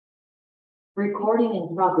Recording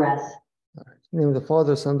in progress. In the name of the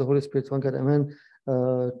Father, Son, the Holy Spirit, one God, Amen.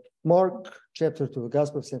 Mark chapter 2,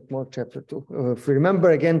 Gospel of St. Mark chapter 2. If we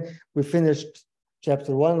remember again, we finished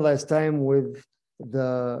chapter 1 last time with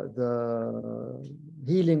the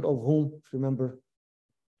healing of whom, if you remember,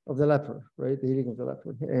 of the leper, right? The healing of the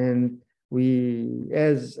leper. And we,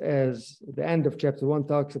 as the end of chapter 1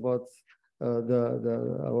 talks about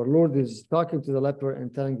our Lord is talking to the leper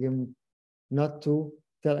and telling him not to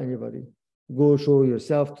tell anybody. Go show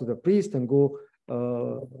yourself to the priest and go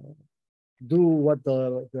do what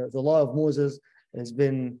the law of Moses has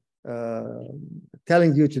been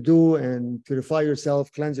telling you to do, and purify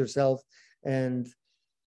yourself, cleanse yourself, and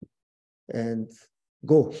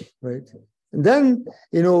go, right? And then,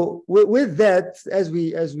 you know, with that, as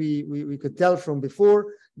we could tell from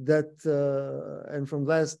before, that and from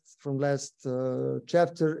last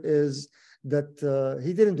chapter, is that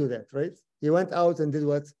he didn't do that, right? He went out and did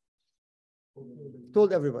what?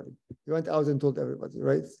 Told everybody. He went out and told everybody,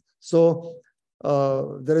 right? So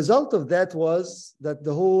the result of that was that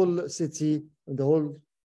the whole city and the whole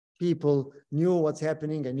people knew what's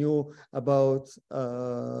happening and knew about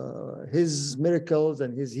his miracles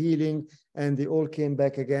and his healing, and they all came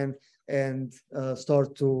back again and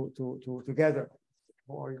start to gather.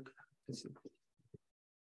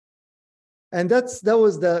 And that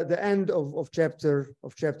was the end of chapter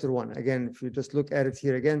 1. Again, if you just look at it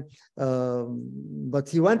here again, but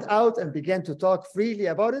he went out and began to talk freely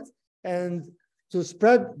about it and to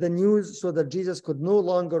spread the news so that Jesus could no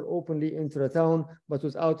longer openly enter the town, but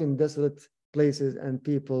was out in desolate places, and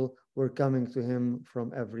people were coming to him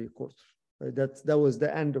from every quarter. Right? That was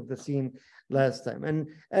the end of the scene last time. And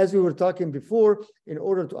as we were talking before, in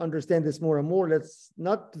order to understand this more and more, let's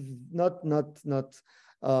not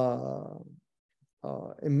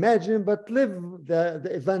imagine, but live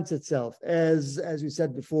the events itself as we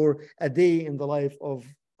said before, a day in the life of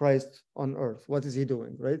Christ on earth. What is he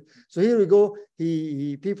doing, right? So here we go.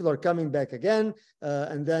 People are coming back again,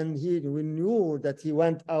 and then we knew that he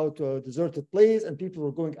went out to a deserted place, and people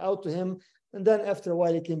were going out to him. And then after a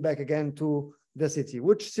while, he came back again to the city.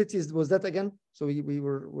 Which cities was that again? So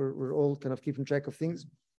we're all kind of keeping track of things.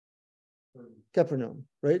 Capernaum,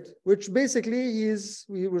 right? Which basically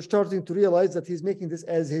we were starting to realize that he's making this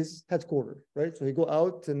as his headquarters, right? So he go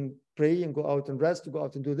out and pray and go out and rest, to go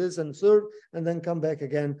out and do this and serve, and then come back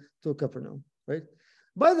again to Capernaum, right?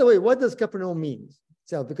 By the way, what does Capernaum mean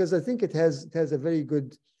itself? Because I think it has a very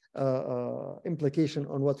good implication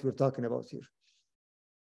on what we're talking about here.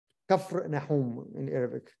 Kafr Nahum in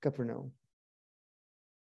Arabic, Capernaum.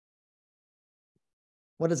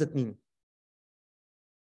 What does it mean?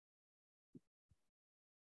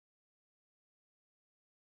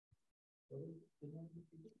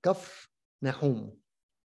 Kafr Nahum.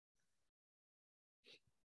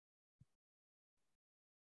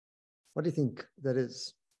 What do you think that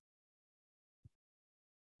is?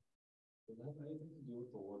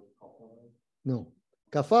 No.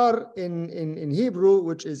 Kafar in Hebrew,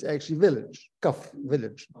 which is actually village. Kaf,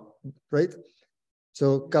 village, right?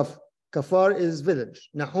 So Kafar is village.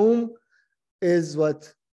 Nahum is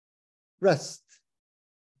what? Rest,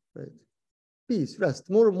 right? Peace, rest,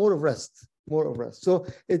 more of rest. More of rest. So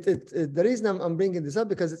the reason I'm bringing this up,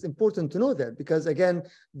 because it's important to know that, because again,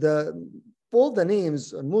 all the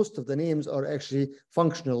names, and most of the names, are actually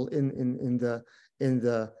functional in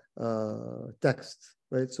the text,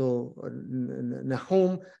 right? So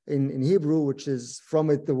Nahum in Hebrew, which is from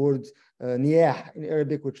it the word niyah in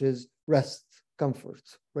Arabic, which is rest, comfort,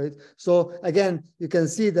 right? So again, you can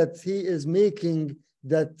see that he is making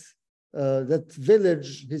that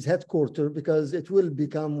village his headquarters, because it will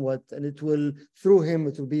become what, and it will, through him,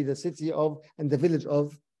 it will be the city of and the village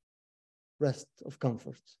of rest, of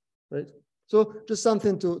comfort, right? So just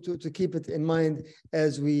something to keep it in mind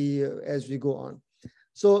as we go on.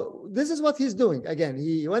 So this is what he's doing. Again,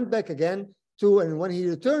 he went back again and when he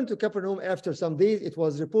returned to Capernaum after some days, it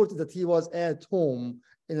was reported that he was at home.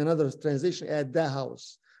 In another translation, at the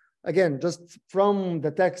house. Again, just from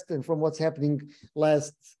the text and from what's happening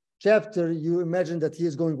last chapter, you imagine that he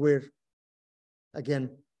is going where? Again.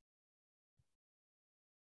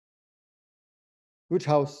 Which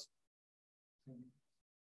house?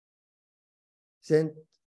 St.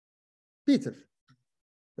 Peter,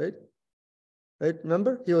 right? Right?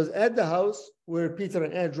 Remember, he was at the house where Peter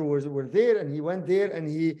and Andrew were there, and he went there and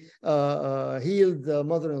he healed the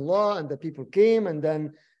mother-in-law, and the people came, and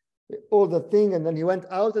then all the thing, and then he went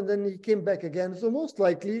out, and then he came back again. So most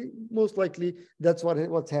likely, that's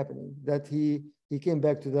what's happening, that he came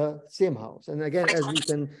back to the same house. And again, as we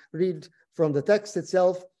can read from the text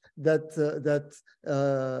itself, the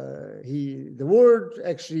word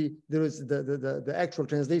actually, there is the actual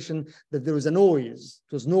translation that there was a noise.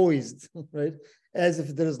 It was noised, right? As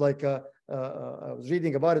if there is like I was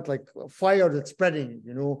reading about it, like a fire that's spreading,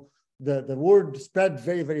 you know, the word spread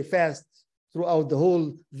very, very fast throughout the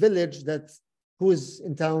whole village that who is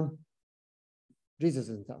in town? Jesus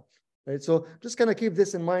is in town. Right, so just kind of keep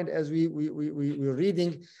this in mind as we're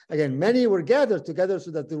reading. Again, many were gathered together so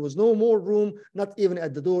that there was no more room, not even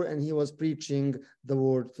at the door, and he was preaching the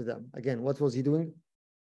word to them. Again, what was he doing?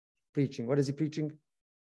 Preaching. What is he preaching?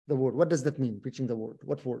 The word. What does that mean, preaching the word?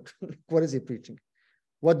 What word? What is he preaching?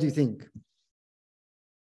 What do you think?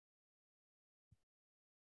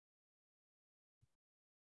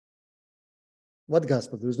 What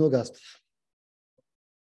gospel? There is no gospel.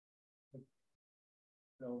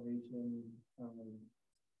 Salvation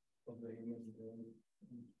of the human being,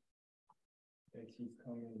 that he's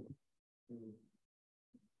coming to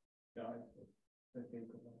die for the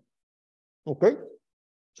sake of us. Okay,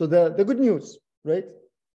 so the good news, right?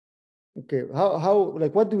 Okay, how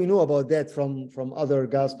like what do we know about that from other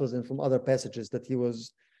gospels and from other passages that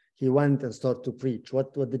he went and started to preach?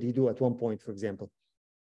 What did he do at one point, for example,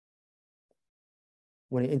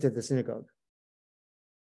 when he entered the synagogue?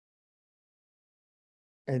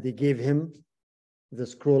 And they gave him the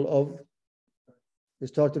scroll of, he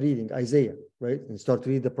started reading Isaiah, right? And start to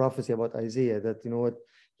read the prophecy about Isaiah that, you know what,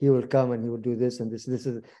 he will come and he will do this and this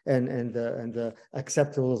is and the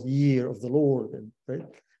acceptable year of the Lord, and right.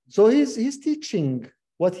 So he's teaching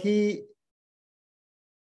what he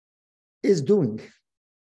is doing,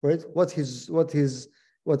 right? What his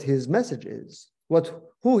message is,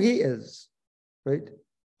 who he is, right?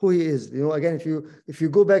 Who he is. You know, again, if you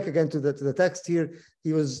go back again to the text here,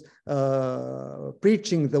 he was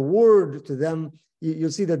preaching the word to them. You'll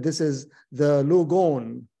see that this is the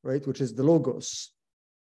logon, right, which is the logos,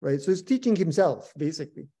 right? So he's teaching himself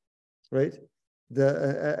basically, right?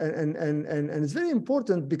 And it's very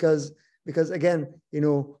important because again, you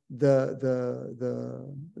know, the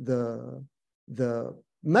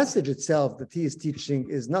message itself that he is teaching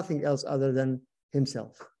is nothing else other than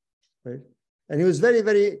himself, right? And he was very,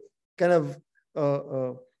 very kind of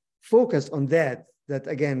focused on that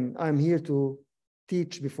again, I'm here to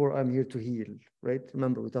teach before I'm here to heal, right?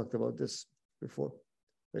 Remember, we talked about this before,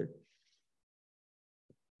 right?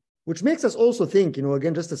 Which makes us also think, you know,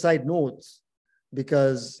 again, just a side note,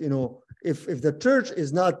 because, you know, if the church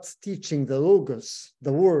is not teaching the logos,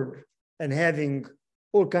 the word, and having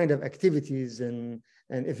all kind of activities and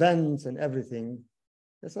events and everything,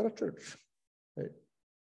 that's not a church, right?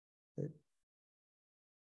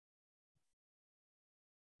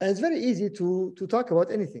 And it's very easy to talk about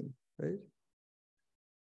anything, right?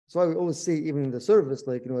 That's why we always say, even in the service,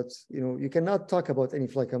 like, you know, it's, you know, you cannot talk about any,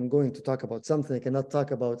 like I'm going to talk about something, I cannot talk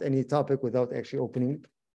about any topic without actually opening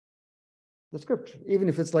the scripture. Even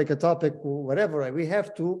if it's like a topic or whatever, right? We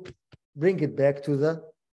have to bring it back to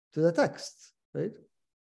the text, right?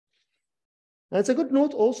 And it's a good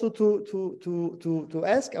note also to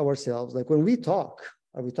ask ourselves, like when we talk,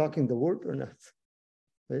 are we talking the word or not,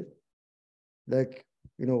 right? Like,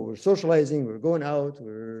 you know, we're socializing, we're going out,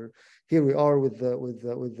 here we are with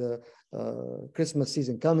the Christmas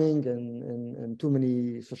season coming and too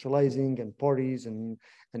many socializing and parties and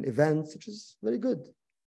events, which is very good.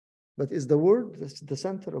 But is the word the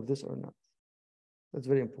center of this or not? That's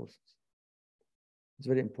very important. It's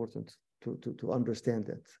very important to understand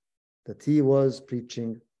that he was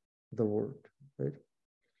preaching the word, right?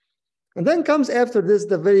 And then comes after this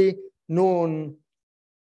the very known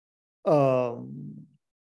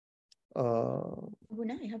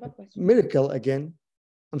Abuna, I have a question. miracle again.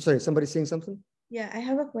 I'm sorry, somebody saying something? Yeah, I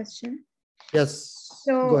have a question. Yes.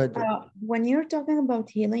 So go ahead. when you're talking about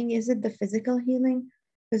healing, is it the physical healing?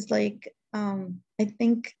 Because like I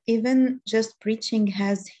think even just preaching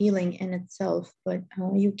has healing in itself, but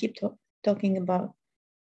you keep talking about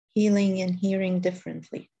healing and hearing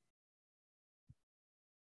differently.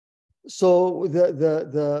 So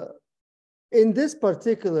the in this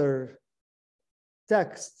particular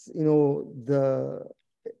text, you know,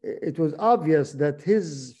 it was obvious that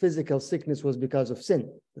his physical sickness was because of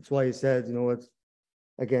sin. That's why he said, you know what,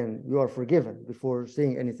 again, you are forgiven, before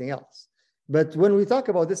saying anything else. But when we talk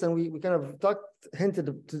about this, and we kind of hinted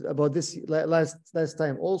about this last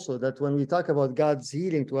time also, that when we talk about God's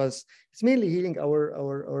healing to us, it's mainly healing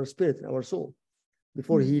our spirit and our soul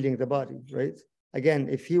before healing the body, right? Again,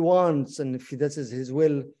 if he wants, and if this is his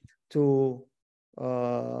will to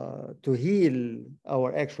heal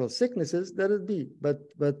our actual sicknesses, let it be. But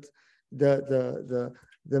the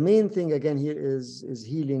main thing again here is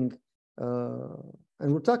healing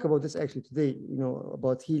And we'll talk about this actually today,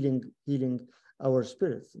 about healing our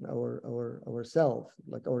spirits, our self,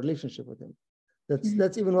 like our relationship with him.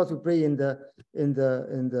 That's even what we pray in the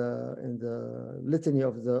litany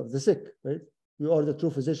of the sick, right? You are the true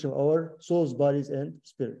physician of our souls, bodies, and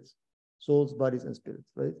spirits. Souls, bodies, and spirits,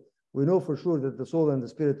 right? We know for sure that the soul and the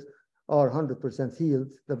spirit are 100%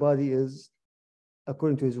 healed. The body is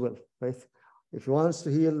according to his will, right? If he wants to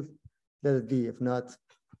heal, let it be. If not,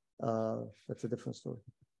 that's a different story.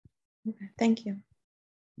 Okay, thank you.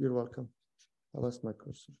 You're welcome. I lost my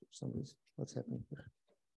cursor for some reason. What's happening here?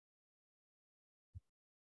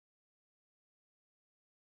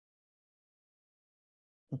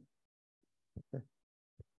 Okay.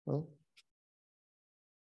 Well,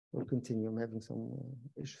 we'll continue. I'm having some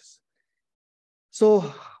issues.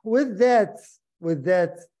 So with that,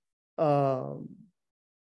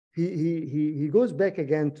 he goes back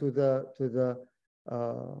again to the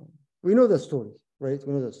we know the story, right?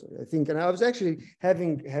 We know the story. I think, and I was actually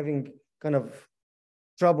having kind of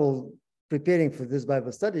trouble preparing for this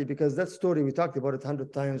Bible study because that story, we talked about it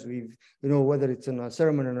 100 times. We've, whether it's in a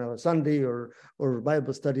sermon on a Sunday or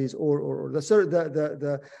Bible studies or the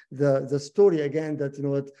story again that,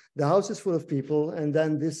 the house is full of people, and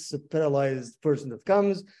then this paralyzed person that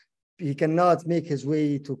comes, he cannot make his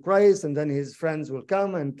way to Christ, and then his friends will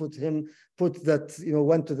come and went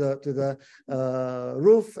to the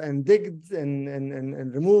roof and digged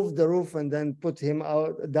and removed the roof and then put him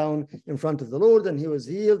down in front of the Lord, and he was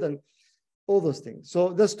healed and all those things. So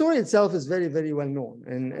the story itself is very, very well known,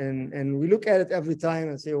 and we look at it every time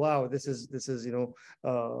and say, wow, this is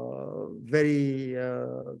very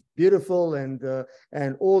beautiful,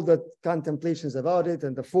 and all the contemplations about it,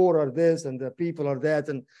 and the four are this and the people are that,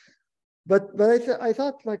 but I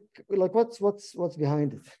thought like what's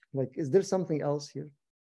behind it? Like, is there something else here?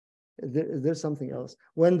 Is there something else?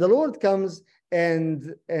 When the Lord comes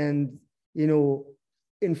and in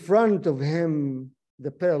front of him,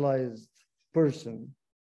 the paralyzed person,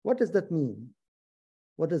 what does that mean?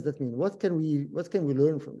 What does that mean? What can we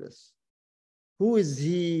learn from this? Who is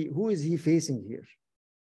he facing here?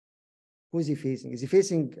 Who is he facing? Is he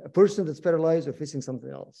facing a person that's paralyzed or facing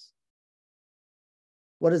something else?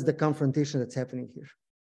 What is the confrontation that's happening here?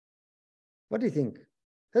 What do you think?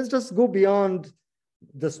 Let's just go beyond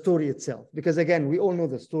the story itself, because again, we all know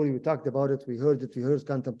the story. We talked about it. We heard it. We heard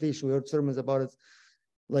contemplation. We heard sermons about it.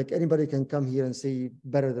 Like, anybody can come here and say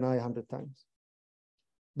better than I 100 times.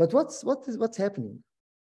 But what's happening?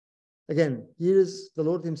 Again, here is the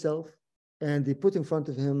Lord himself, and they put in front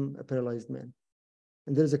of him a paralyzed man.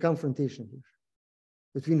 And there's a confrontation here.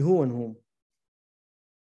 Between who and whom?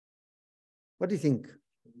 What do you think?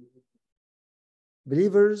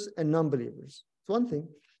 Believers and non-believers. It's one thing.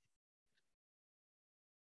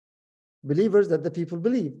 Believers, that the people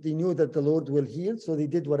believed. They knew that the Lord will heal, so they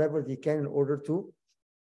did whatever they can in order to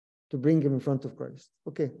bring him in front of Christ.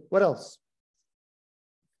 Okay, what else?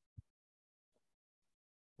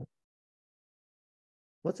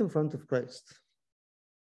 What's in front of Christ?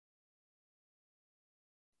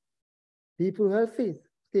 People who have faith.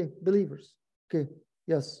 Okay, believers. Okay,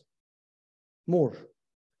 yes. More.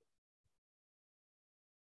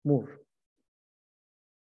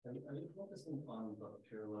 Are you focusing on the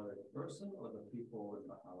paralytic person or the people in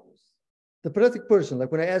the house? The paralytic person,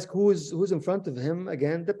 like when I ask who's in front of him,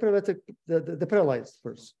 again, the paralyzed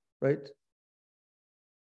person, right?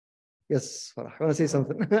 Yes, Farah, I want to say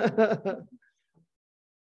something. No,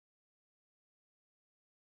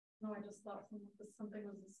 I just thought something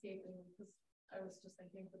was escaping because I was just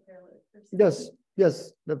thinking of the paralytic person.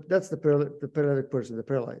 Yes, that's the paralytic person, the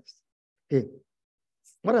paralyzed. Okay,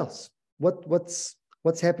 what else?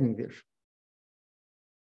 What's happening there?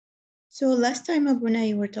 So last time, Abuna,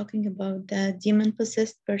 you were talking about the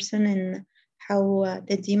demon-possessed person and how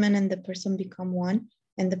the demon and the person become one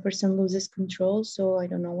and the person loses control. So I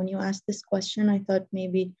don't know, when you asked this question, I thought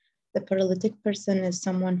maybe the paralytic person is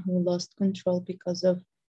someone who lost control because of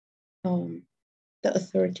the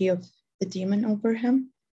authority of the demon over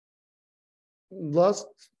him. Lost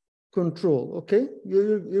control. Okay,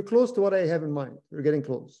 you're close to what I have in mind. You're getting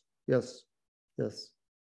close. Yes.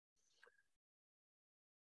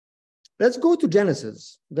 Let's go to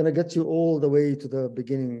Genesis. I'm gonna get you all the way to the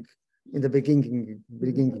beginning. In the beginning.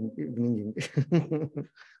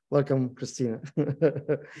 Welcome, Christina.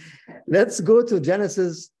 Let's go to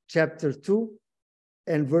Genesis chapter 2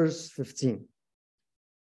 and verse 15.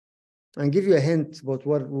 And give you a hint about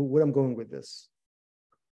where I'm going with this.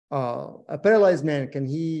 A paralyzed man,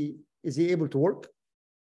 is he able to work?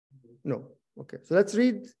 No. Okay, so let's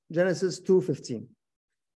read Genesis 2:15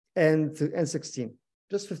 and 16.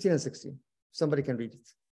 Just 15 and 16. Somebody can read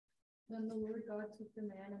it. Then the Lord God took the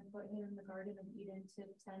man and put him in the Garden of Eden to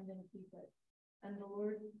tend and keep it. And the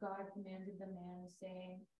Lord God commanded the man,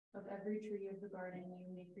 saying, of every tree of the garden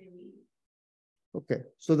you may freely eat. Okay,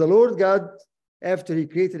 so the Lord God, after he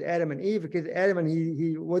created Adam and Eve, he created Adam and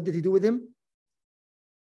he what did he do with him?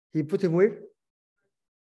 He put him where?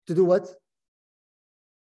 To do what?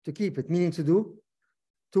 To keep it, meaning to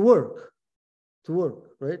work,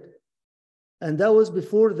 right? And that was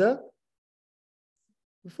before the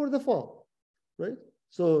fall, right?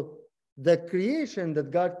 So the creation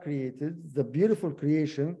that God created, the beautiful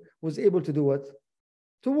creation, was able to do what?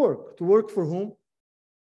 To work for whom?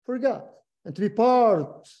 For God, and to be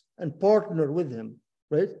part and partner with him,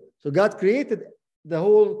 right? So God created the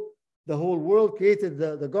whole world, created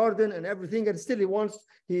the garden and everything, and still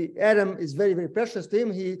Adam is very, very precious to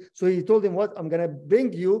him. So he told him, what? I'm gonna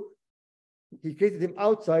bring you. He created him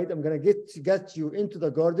outside. I'm gonna get you into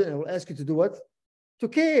the garden, and I will ask you to do what? To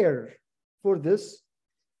care for this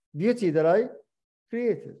beauty that I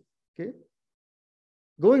created. Okay.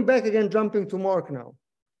 Going back again, jumping to Mark now.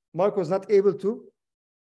 Mark was not able to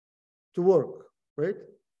work, right?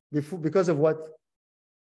 Because of what?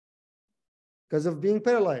 Because of being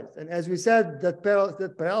paralyzed. And as we said, that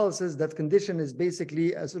paralysis, that condition is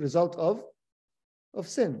basically as a result of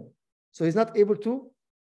sin. So he's not able to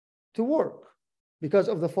work because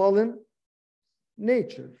of the fallen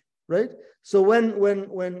nature, right? So when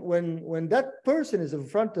that person is in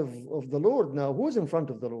front of the Lord now, who's in front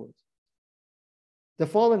of the Lord? The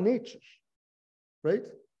fallen nature, right?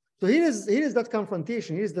 So here is that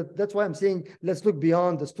confrontation. That's why I'm saying let's look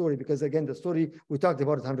beyond the story, because again, the story, we talked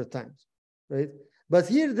about it 100 times, right? But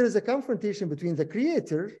here there is a confrontation between the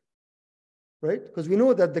creator, right? Because we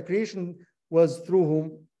know that the creation was through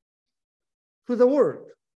whom? Through the word,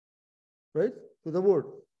 right? Through the word.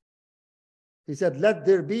 He said, let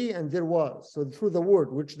there be, and there was. So through the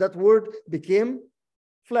word, which that word became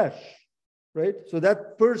flesh, right? So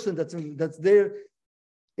that person that's there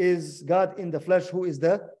is God in the flesh, who is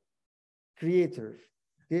the creator.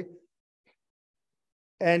 Okay.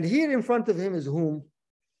 And here in front of him is whom?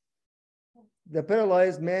 The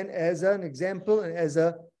paralyzed man, as an example and as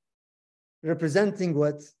a representing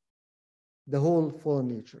what? The whole fallen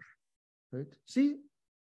nature. Right? See,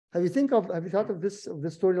 have you thought of this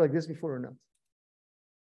story like this before or not?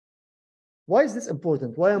 Why is this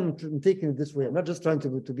important? Why I'm taking it this way? I'm not just trying to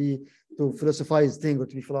philosophize thing or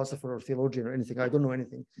to be philosopher or theologian or anything. I don't know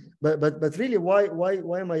anything. But really,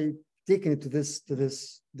 why am I taking it to this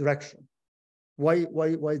direction? Why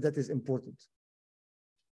that is important?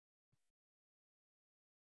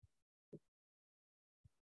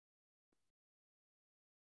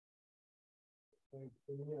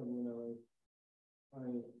 For me, I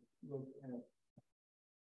look at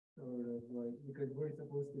sort of because we're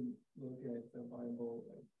supposed to look at the Bible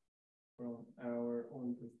from our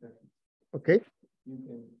own perspective. Okay. You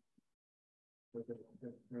can look at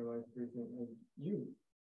the paralyzed person as you,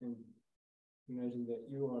 and imagine that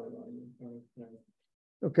you are in front of Christ.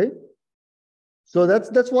 Okay. So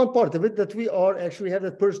that's one part of it, that we are actually have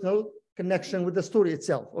that personal connection with the story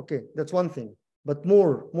itself. Okay, that's one thing, but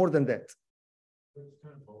more than that.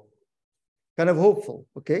 Kind of hopeful.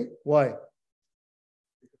 Okay, why?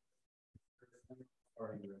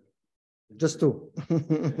 Just two.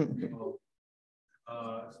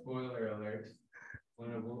 Spoiler alert. When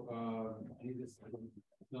Jesus said,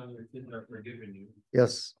 your sins are forgiven you.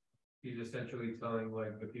 Yes. He's essentially telling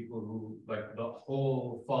the people who the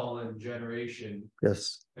whole fallen generation.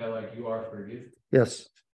 Yes. That you are forgiven. Yes.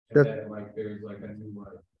 And then there's a new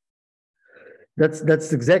life.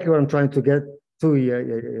 That's exactly what I'm trying to get to.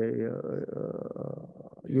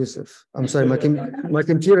 Yusuf. I'm sorry, my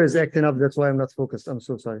computer is acting up. That's why I'm not focused. I'm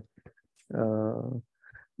so sorry.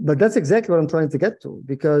 But that's exactly what I'm trying to get to,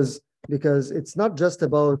 because it's not just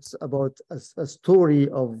about a story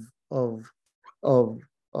of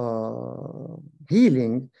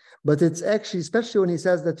healing, but it's actually, especially when he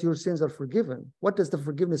says that your sins are forgiven. What does the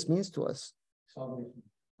forgiveness mean to us? Salvation.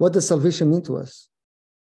 What does salvation mean to us?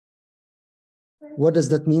 What does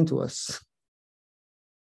that mean to us?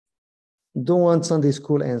 Don't want Sunday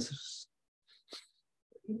school answers.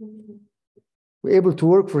 We're able to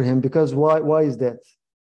work for him because why is that?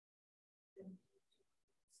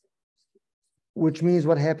 Which means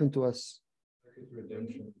what happened to us?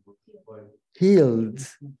 Redemption.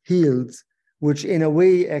 Healed, which in a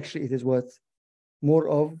way actually it is what? More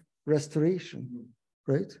of restoration,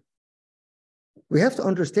 right? We have to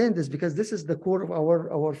understand this, because this is the core of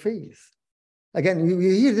our faith. Again, you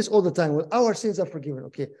hear this all the time. Well, our sins are forgiven.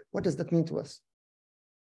 Okay, what does that mean to us?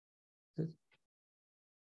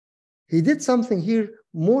 he did something here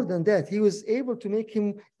more than that. He was able to make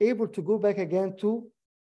him able to go back again to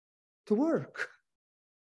work,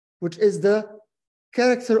 which is the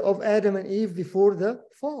character of Adam and Eve before the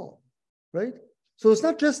fall, right? So it's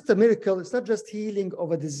not just a miracle, it's not just healing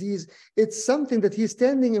of a disease, it's something that he's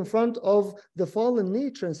standing in front of the fallen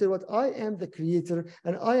nature and say, what, I am the creator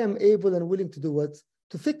and I am able and willing to do what?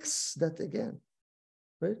 To fix that again,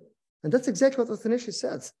 right? And that's exactly what Athanasius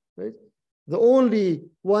said, right? The only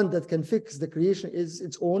one that can fix the creation is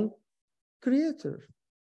its own creator.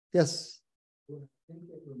 Yes? I think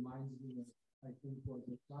it reminds me of, I think, was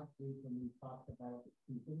it last week when we talked about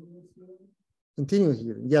continuous healing? Continue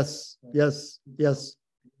healing. Yes, yes, yes.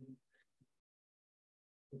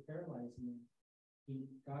 The paralyzed man,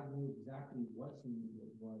 God knew exactly what he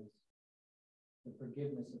needed was the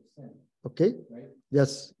forgiveness of sin. Okay. Right?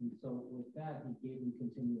 Yes. And so with that, he gave him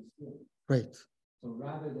continuous healing. Right. So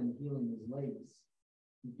rather than healing his legs,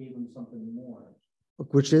 he gave him something more.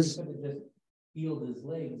 Which is? He could have just healed his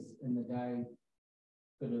legs and the guy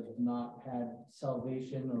could have not had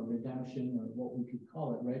salvation or redemption or what we could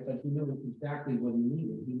call it, right? But he knew exactly what he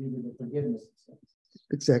needed. He needed the forgiveness of sins.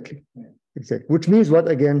 Exactly. Right. Exactly. Which means what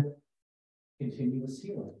again? Continuous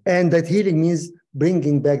healing. And that healing means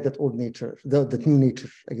bringing back that old nature, that new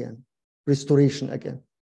nature again, restoration again,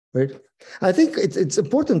 right? I think it's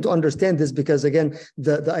important to understand this because again,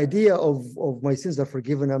 the idea of my sins are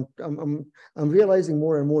forgiven, I'm realizing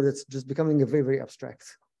more and more that's just becoming a very, very abstract.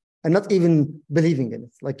 And not even believing in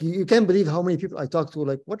it. Like you can't believe how many people I talk to,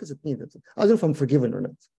 like, what does it mean? I don't know if I'm forgiven or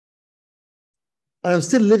not. And I'm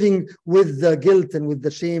still living with the guilt and with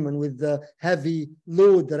the shame and with the heavy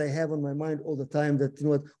load that I have on my mind all the time that, you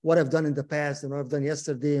know, what I've done in the past and what I've done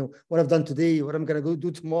yesterday, and what I've done today, what I'm going to go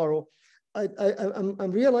do tomorrow.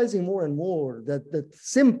 I'm realizing more and more that that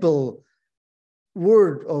simple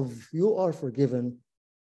word of you are forgiven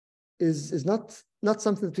is not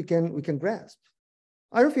something that we can grasp.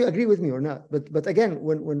 I don't know if you agree with me or not, but again,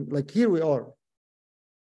 when like here we are,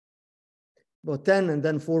 about 10 and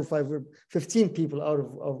then 4, 5, 15 people out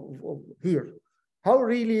of here.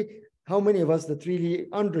 How many of us that really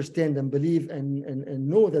understand and believe and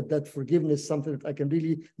know that forgiveness is something that I can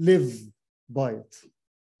really live by it?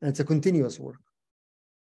 And it's a continuous work.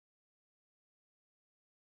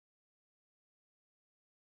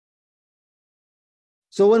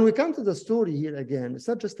 So when we come to the story here again, it's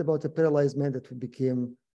not just about a paralyzed man that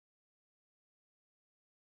became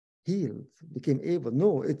healed, became able.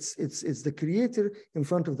 No, it's the creator in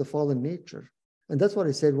front of the fallen nature. And that's what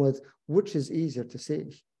I said was, which is easier to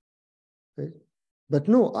say, right? But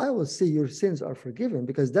no, I will say your sins are forgiven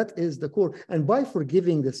because that is the core. And by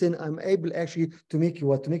forgiving the sin, I'm able actually to make you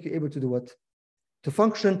what? To make you able to do what? To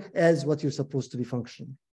function as what you're supposed to be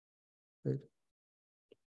functioning, right?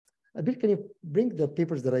 Abir, can you bring the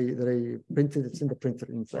papers that I printed? It's in the printer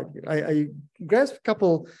inside here. I grasped a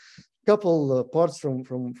couple parts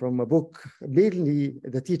from a book, mainly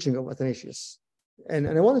the teaching of Athanasius. And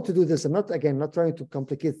I wanted to do this. I'm not trying to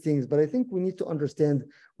complicate things, but I think we need to understand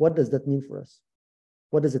what does that mean for us?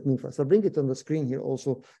 What does it mean for us? I'll bring it on the screen here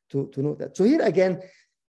also to note that. So here again,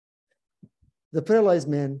 the paralyzed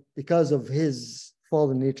man, because of his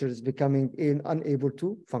fallen nature, is becoming unable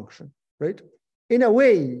to function, right? In a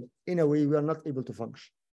way, we are not able to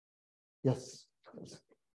function. Yes.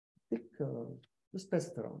 Just pass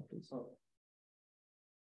it around, please.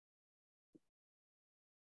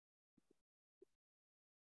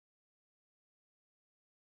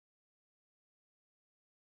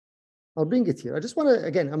 I'll bring it here. I just want to,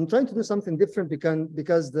 again, I'm trying to do something different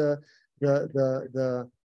because the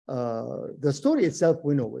story itself,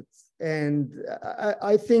 we know it. And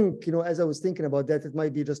I think, you know, as I was thinking about that, it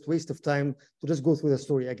might be just waste of time to just go through the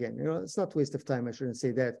story again. You know, it's not waste of time, I shouldn't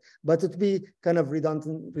say that, but it'd be kind of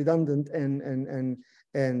redundant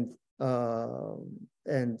and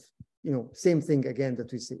you know, same thing again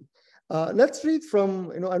that we see. Let's read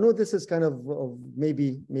from, you know, I know this is kind of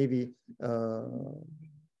maybe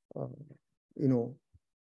you know,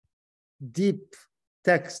 deep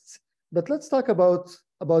text, but let's talk about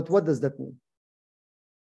what does that mean.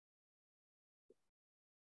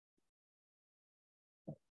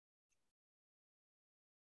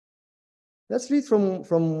 Let's read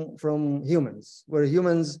from humans, where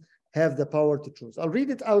humans have the power to choose. I'll read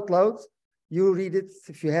it out loud. You read it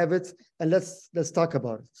if you have it, and let's talk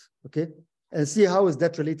about it, okay? And see how is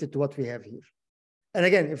that related to what we have here. And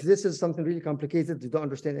again, if this is something really complicated, you don't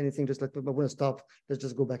understand anything, just like, we're going to stop. Let's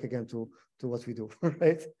just go back again to what we do,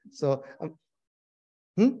 right? So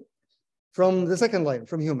from the second line,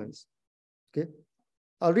 from humans, okay?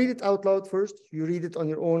 I'll read it out loud first. You read it on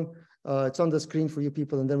your own. It's on the screen for you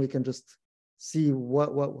people, and then we can just see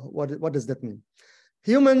what does that mean.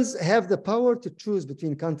 Humans have the power to choose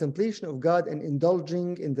between contemplation of God and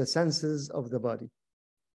indulging in the senses of the body,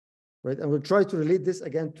 right? And we'll try to relate this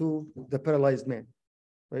again to the paralyzed man,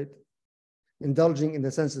 right? Indulging in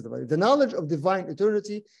the senses of the body. The knowledge of divine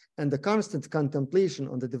eternity and the constant contemplation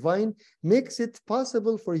on the divine makes it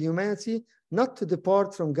possible for humanity not to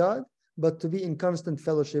depart from God, but to be in constant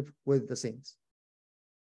fellowship with the saints.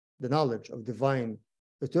 The knowledge of divine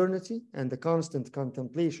eternity and the constant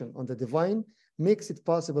contemplation on the divine makes it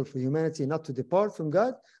possible for humanity not to depart from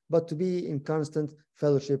God, but to be in constant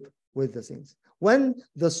fellowship with the saints. When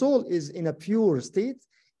the soul is in a pure state,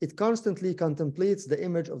 it constantly contemplates the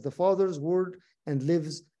image of the Father's word and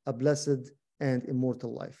lives a blessed and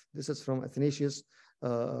immortal life. This is from Athanasius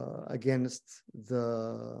against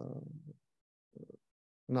the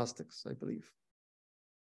Gnostics, I believe.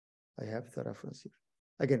 I have the reference here.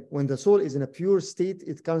 Again, when the soul is in a pure state,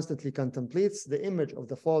 it constantly contemplates the image of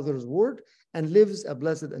the Father's word and lives a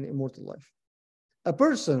blessed and immortal life. A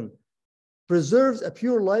person preserves a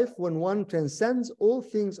pure life when one transcends all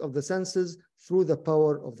things of the senses through the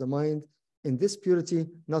power of the mind. In this purity,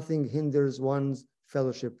 nothing hinders one's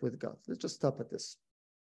fellowship with God. Let's just stop at this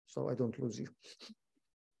so I don't lose you.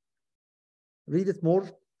 Read it more,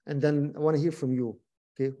 and then I want to hear from you.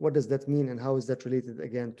 Okay, what does that mean, and how is that related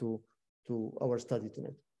again to our study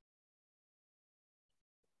tonight?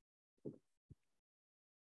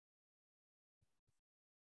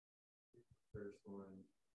 First one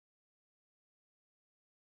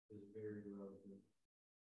is very relevant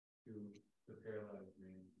to the paralyzed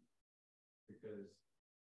man, because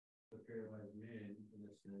the paralyzed man, in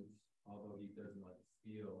a sense, although he doesn't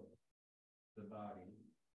feel the body,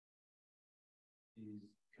 he's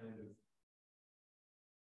kind of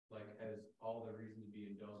has all the reason to be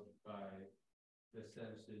indulged by the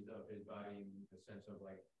senses of his body, in the sense of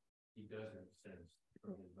he doesn't sense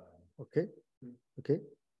from his body. Okay. Okay.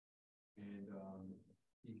 And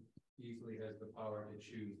he easily has the power to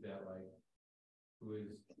choose that, who is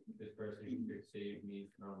this person who could save me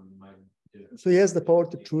from my. So he has the power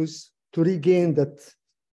to choose to regain that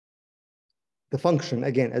the function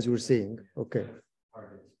again, as you were saying. Okay.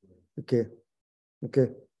 Okay. Okay.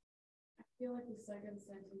 I feel like the second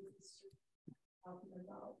sentence is talking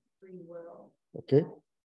about free will. Okay.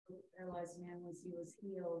 The paralyzed man, once he was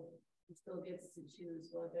healed, he still gets to choose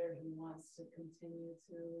whether he wants to continue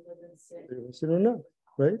to live in sin or not,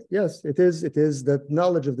 right? Yes, it is. It is that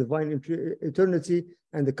knowledge of divine eternity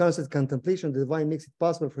and the constant contemplation of the divine makes it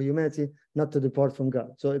possible for humanity not to depart from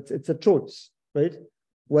God. So it's a choice, right?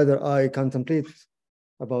 Whether I contemplate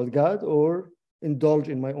about God or indulge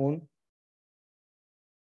in my own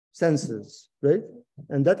senses, right?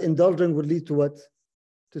 And that indulging would lead to what?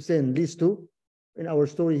 To sin, leads to, in our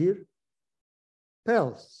story here,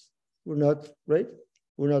 paralysis. We're not, right?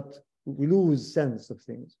 We lose sense of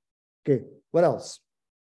things. Okay, what else?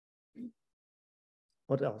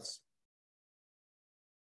 What else?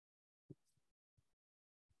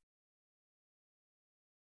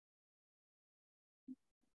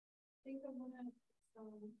 I think I want to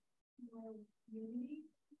more unity.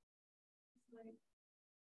 It's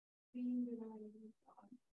being united with God.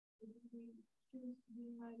 We choose to be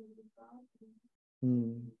united with God.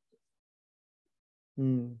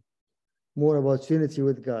 More about unity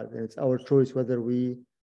with God, and it's our choice whether we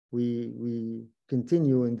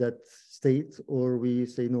continue in that state or we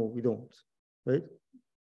say no, we don't, right?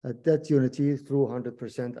 That unity through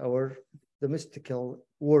 100% the mystical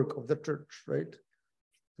work of the church, right?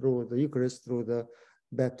 Through the Eucharist, through the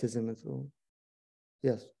baptism, and so on.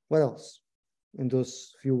 Yes. What else in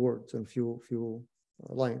those few words and few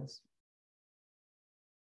lines?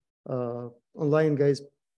 Online guys,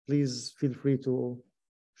 please feel free to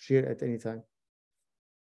share at any time.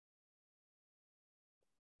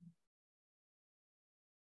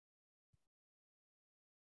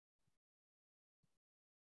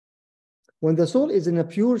 When the soul is in a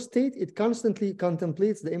pure state, it constantly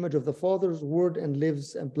contemplates the image of the Father's word and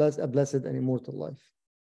lives a blessed and immortal life.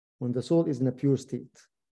 When the soul is in a pure state.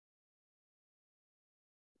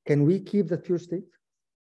 Can we keep that pure state?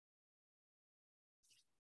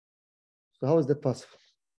 So how is that possible?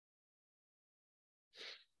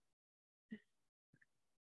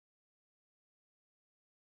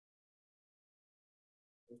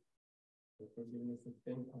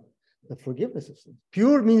 The forgiveness of sin.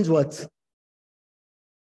 Pure means what?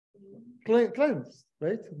 Cleansed,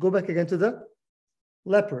 right? Go back again to the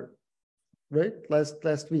leper, right?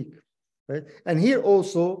 Last week, right? And here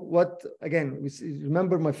also, what again?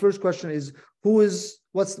 Remember, my first question is where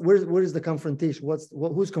is the confrontation?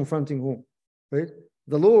 Who's confronting whom, right?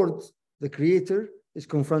 The Lord, the Creator, is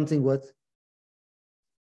confronting what?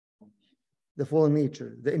 the fallen nature,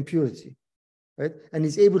 the impurity, right? And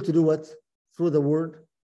he's able to do what? Through the word,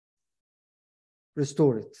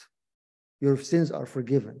 restore it. Your sins are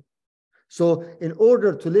forgiven. So in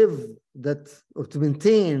order to live that, or to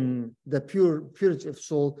maintain the purity of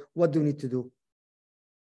soul, what do we need to do?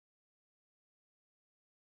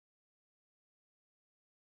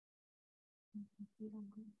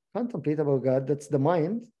 Contemplate about God, that's the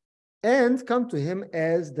mind, and come to him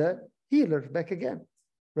as the healer back again,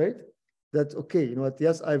 right? That, okay, you know what,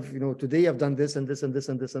 yes, today I've done this and this and this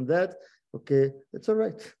and this and that. Okay, it's all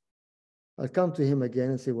right. I'll come to him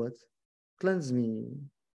again and say, what? Cleanse me,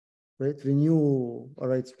 right? Renew a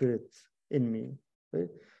right spirit in me, right?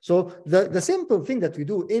 So the simple thing that we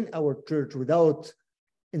do in our church without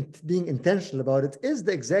being intentional about it is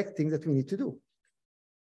the exact thing that we need to do,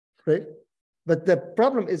 right? But the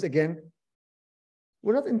problem is, again,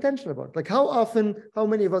 we're not intentional about it. Like how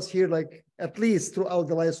many of us here, like at least throughout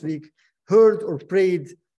the last week, heard or prayed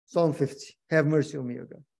Psalm 50, have mercy on me, O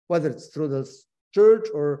God, whether it's through this church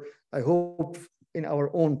or I hope in our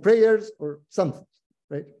own prayers or something,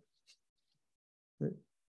 right?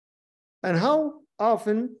 And how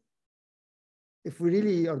often, if we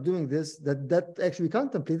really are doing this, that actually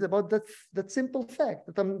contemplate about that simple fact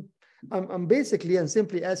that I'm basically and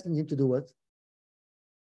simply asking him to do what?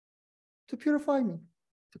 To purify me,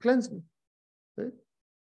 to cleanse me, right?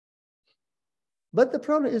 But the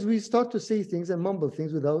problem is we start to say things and mumble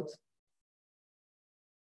things without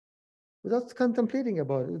contemplating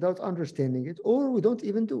about it, without understanding it, or we don't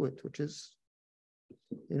even do it, which is,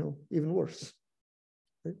 even worse.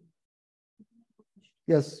 Right?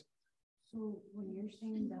 Yes. So when you're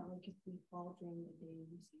saying that, like, if we fall during the day,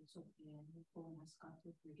 we say it's okay and we go and ask God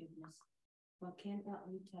for forgiveness, but can't that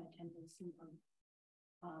lead to a tendency of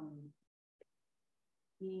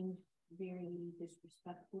being very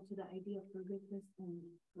disrespectful to the idea of forgiveness, and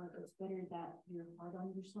like it's better that you're hard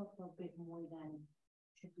on yourself a bit more than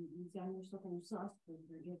should be easy on yourself, and you still ask for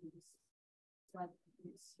forgiveness, but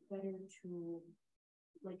it's better to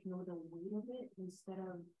know the weight of it instead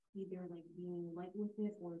of either being light with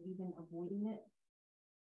it or even avoiding it.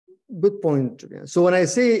 Good point. So when I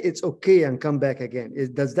say it's okay and come back again,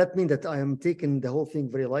 does that mean that I am taking the whole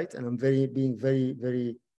thing very light and I'm being very,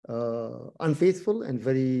 very unfaithful and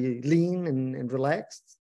very lean and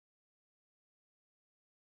relaxed?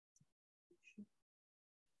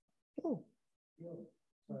 Oh.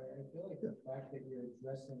 Sorry, I feel like the fact that you're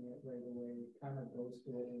addressing it right away kind of goes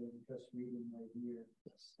to what we were just reading right here,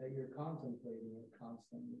 that you're contemplating it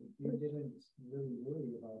constantly. If you didn't really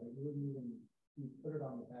worry about it, you wouldn't even, you put it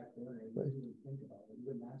on the back burner, you wouldn't even think about it, you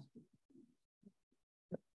wouldn't ask it.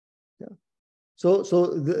 Yeah. So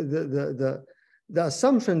the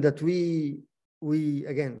assumption that we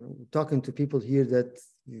again, talking to people here that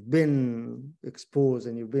you've been exposed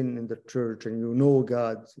and you've been in the church and you know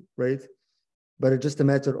God, right? But it's just a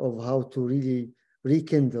matter of how to really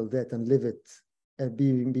rekindle that and live it and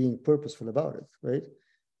being purposeful about it, right?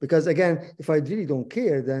 Because again, if I really don't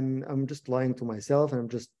care, then I'm just lying to myself and I'm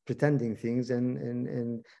just pretending things,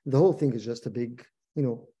 and the whole thing is just a big,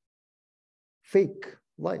 fake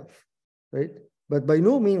life, right? But by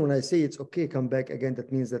no means when I say it's okay, come back again,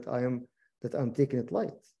 that means that I'm taking it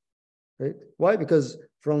light, right? Why? Because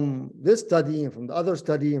from this study and from the other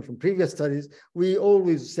study and from previous studies, we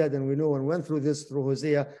always said, and we know and went through this through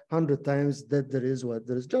Hosea 100 times, that there is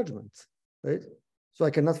judgment, right? So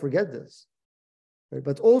I cannot forget this, right?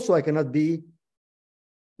 But also I cannot be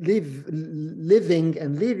living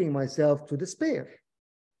and leaving myself to despair,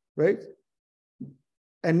 right?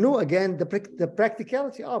 And know again the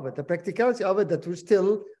practicality of it, that we're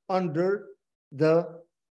still under the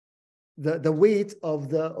weight of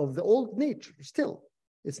the old nature still.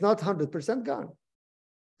 It's not 100% gone.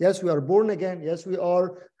 Yes, we are born again. Yes, we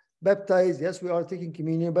are baptized. Yes, we are taking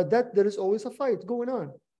communion, but there is always a fight going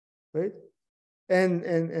on, right? And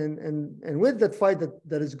with that fight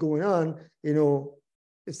that is going on,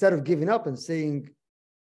 instead of giving up and saying,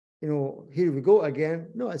 here we go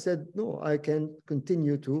again. No, I said, no, I can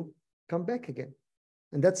continue to come back again.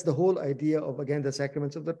 And that's the whole idea of, again, the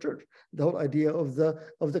sacraments of the church, the whole idea of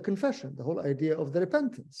the confession, the whole idea of the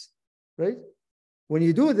repentance, right? When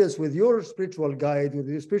you do this with your spiritual guide, with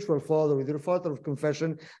your spiritual father, with your father of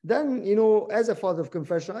confession, then, as a father of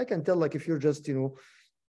confession, I can tell, like, if you're just,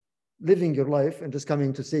 living your life and just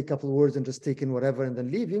coming to say a couple of words and just taking whatever and then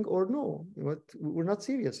leaving, or no, we're not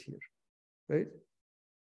serious here, right?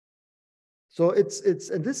 So it's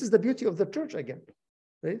and this is the beauty of the church again,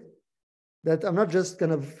 right? That I'm not just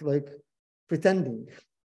kind of pretending.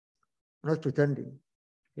 I'm not pretending.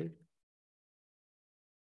 Okay?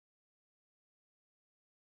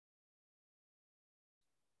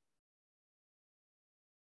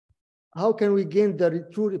 how can we gain the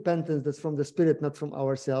true repentance that's from the Spirit, not from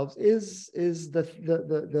ourselves, is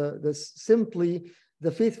the simply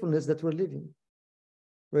the faithfulness that we're living,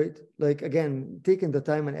 right? Like, again, taking the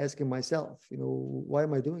time and asking myself, why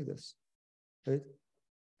am I doing this, right?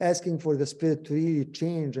 Asking for the Spirit to really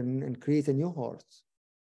change and create a new heart,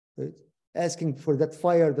 right? Asking for that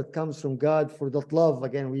fire that comes from God, for that love.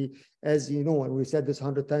 Again, as you know, and we said this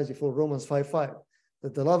 100 times before, Romans 5:5.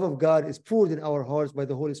 That the love of God is poured in our hearts by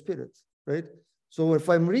the Holy Spirit, right? So if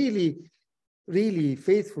I'm really, really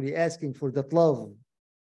faithfully asking for that love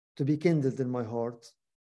to be kindled in my heart,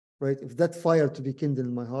 right? If that fire to be kindled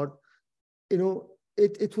in my heart, it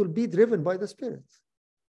will be driven by the Spirit,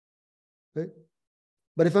 right?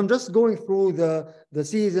 But if I'm just going through the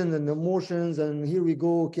season and the emotions, and here we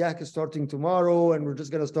go, Kiyak is starting tomorrow, and we're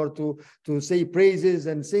just going to start to say praises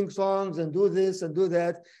and sing songs and do this and do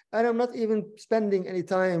that, and I'm not even spending any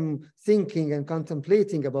time thinking and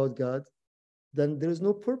contemplating about God, then there is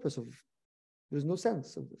no purpose there's no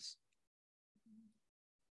sense of this.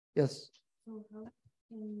 Yes? So how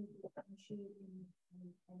can you appreciate,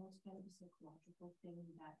 I know it's kind of a psychological thing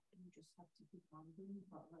that you just have to keep on doing,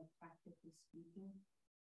 but like practically speaking,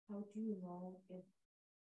 how do you know if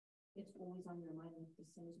it's always on your mind, if the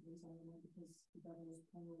sin is always on your mind, because the devil is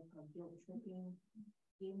kind of like a guilt tripping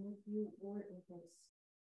game with you, or if it's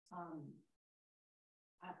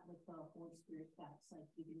with the Holy Spirit that's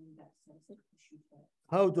like giving you that sense of issue?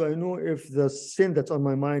 How do I know if the sin that's on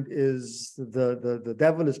my mind is the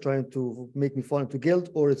devil is trying to make me fall into guilt,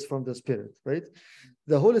 or it's from the Spirit, right?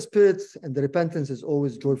 The Holy Spirit and the repentance is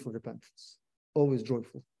always joyful repentance, always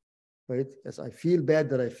joyful. Right? Yes, I feel bad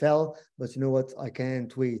that I fell, but you know what? I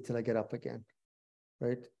can't wait till I get up again,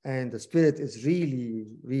 right? And the Spirit is really,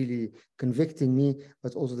 really convicting me,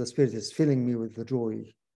 but also the Spirit is filling me with the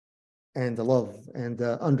joy and the love and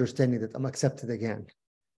the understanding that I'm accepted again,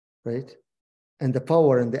 right? And the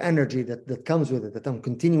power and the energy that comes with it, that I'm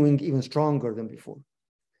continuing even stronger than before.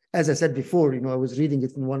 As I said before, I was reading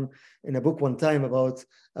it in a book one time about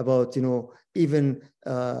even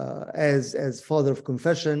as father of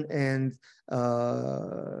confession and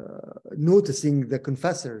noticing the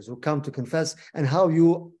confessors who come to confess and how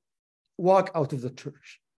you walk out of the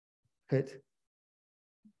church, right?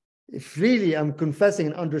 If really I'm confessing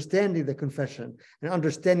and understanding the confession and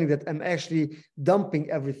understanding that I'm actually dumping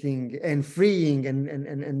everything and freeing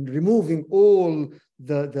and removing all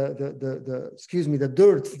the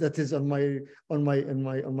dirt that is on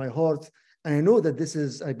my heart, and I know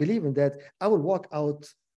that I believe in that, I will walk out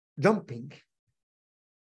jumping.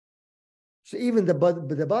 So even the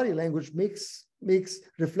body language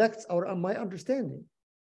reflects my understanding.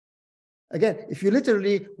 Again, if you're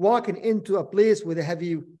literally walking into a place with a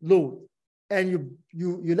heavy load and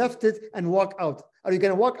you left it and walk out, are you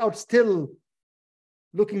going to walk out still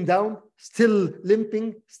looking down, still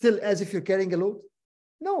limping, still as if you're carrying a load?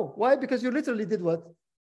 No. Why? Because you literally did what?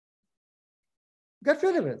 Got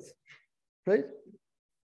rid of it, right?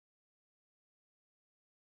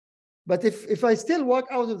 But if I still walk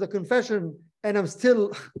out of the confession and I'm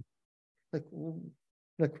still like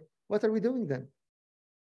what are we doing then?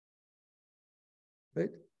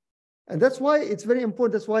 Right? And that's why it's very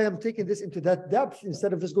important. That's why I'm taking this into that depth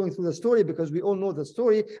instead of just going through the story, because we all know the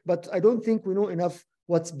story, but I don't think we know enough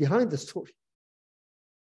what's behind the story.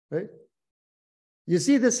 Right? You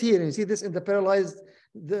see this here, and you see this in the paralyzed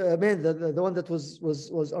man, the one that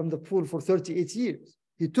was on the pool for 38 years.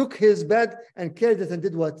 He took his bed and carried it and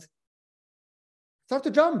did what? Start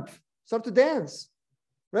to jump, start to dance,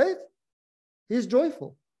 right? He's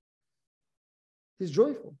joyful. He's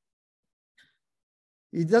joyful.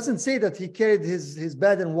 He doesn't say that he carried his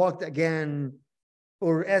bed and walked again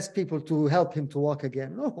or asked people to help him to walk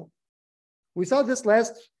again. No. We saw this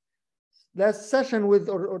last session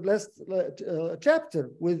last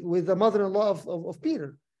chapter with the mother-in-law of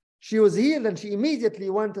Peter. She was healed and she immediately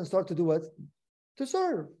went and started to do what? To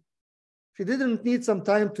serve. She didn't need some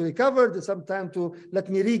time to recover, some time to let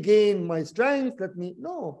me regain my strength.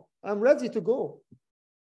 No, I'm ready to go.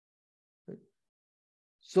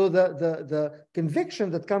 So the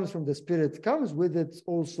conviction that comes from the Spirit comes with it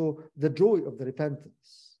also the joy of the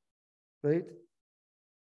repentance, right?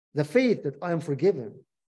 The faith that I am forgiven,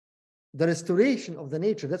 the restoration of the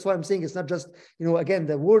nature. That's why I'm saying it's not just, again,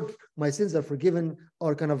 the word, my sins are forgiven,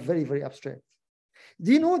 are kind of very, very abstract.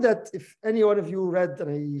 Do you know that if any one of you read, and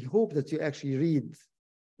I hope that you actually read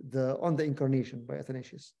On the Incarnation by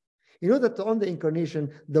Athanasius, you know that on the Incarnation,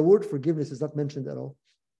 the word forgiveness is not mentioned at all.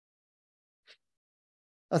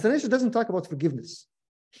 Athanasius doesn't talk about forgiveness.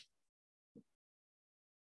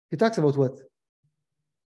 He talks about what?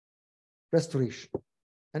 Restoration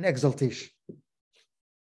and exaltation.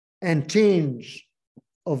 and change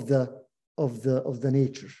of the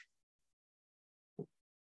nature.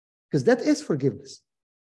 Because that is forgiveness.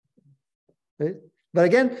 Right? But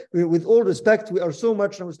again, with all respect, we are so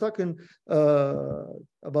much, I was talking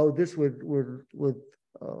about this with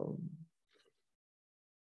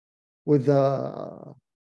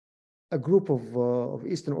a group of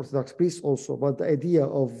Eastern Orthodox priests also, about the idea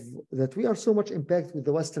of that we are so much impacted with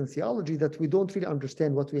the Western theology that we don't really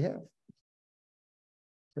understand what we have.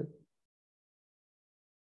 Okay.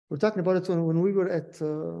 We're talking about it when we were at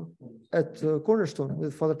Cornerstone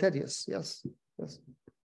with Father Thaddeus. Yes.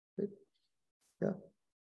 Okay. Yeah.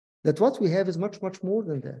 That what we have is much, much more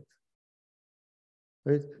than that.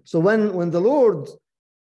 Right? So when the Lord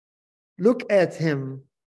looked at him,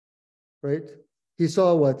 right, he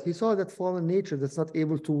saw what? He saw that fallen nature that's not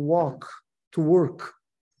able to walk, to work,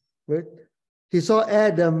 right? He saw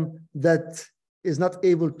Adam that is not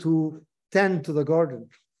able to tend to the garden,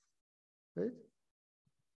 right?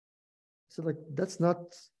 So like, that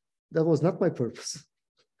was not my purpose,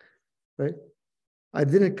 right? I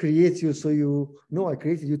didn't create you no, I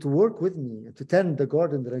created you to work with me, and to tend the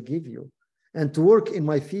garden that I gave you, and to work in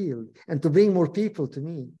my field, and to bring more people to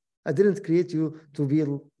me. I didn't create you to be,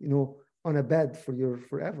 on a bed for your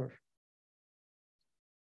forever.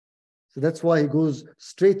 So that's why he goes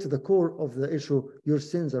straight to the core of the issue. Your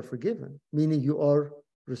sins are forgiven, meaning you are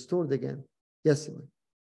restored again. Yes, Simon.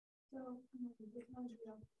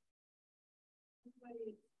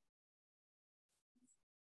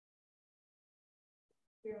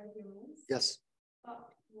 We are humans. Yes.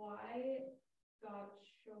 But why God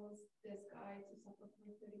chose this guy to suffer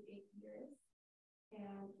for 38 years?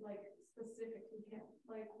 And like specifically him,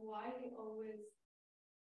 like why he always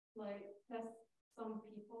like test some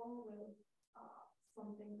people with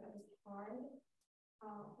something that is hard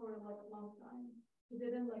for like a long time. He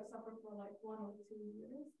didn't like suffer for like 1 or 2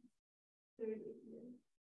 years, 38 years.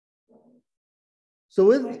 So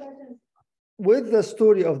with the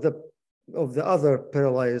story of the other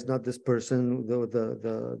paralyzed, not this person,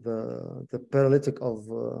 the paralytic of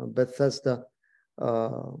Bethesda,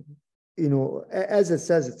 as it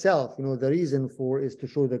says itself, the reason for is to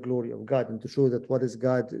show the glory of God and to show that what is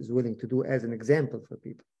God is willing to do as an example for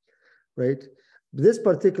people, right? This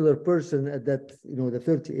particular person at that, the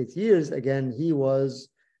 38 years, again, he was,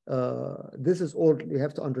 this is all, you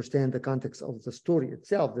have to understand the context of the story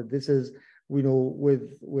itself, that this is,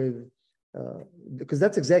 because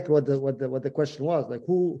that's exactly what the question was, like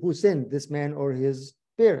who sinned, this man or his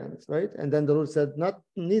parents, right? And then the Lord said,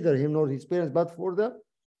 neither him nor his parents, but for the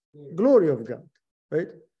glory of God, right?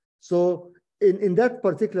 So in that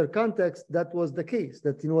particular context, that was the case.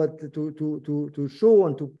 That to show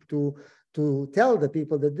and to tell the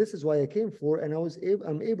people that this is why I came for, and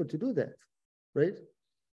I'm able to do that, right?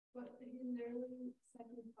 But he literally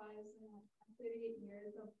sacrificed 38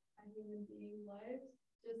 years of a human being life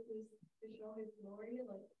just to show his glory.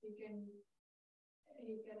 Like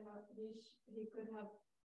he could have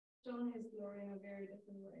shown his glory in a very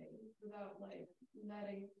different way without like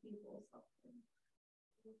letting people suffer.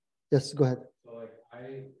 Yes, go ahead. So like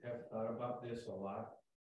I have thought about this a lot,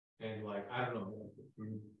 and like I don't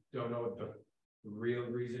know what the real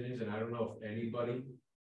reason is, and I don't know if anybody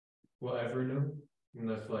will ever know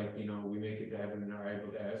unless like we make it to heaven and are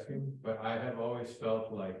able to ask him. But I have always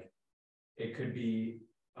felt like it could be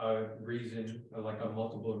a reason, like a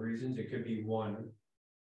multiple reasons. It could be one,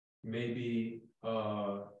 maybe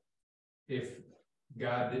if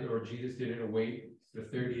God did, or Jesus didn't wait the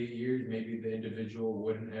 38 years, maybe the individual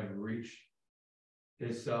wouldn't have reached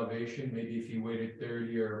his salvation. Maybe if he waited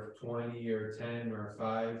 30 or 20 or 10 or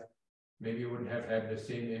 5, maybe it wouldn't have had the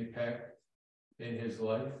same impact in his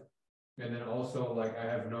life. And then also, like, I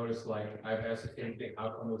have noticed, like, I've asked the same thing,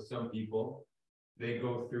 how come with some people, they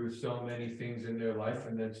go through so many things in their life,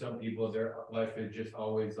 and then some people, their life is just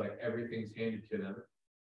always like everything's handed to them.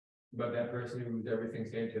 But that person who's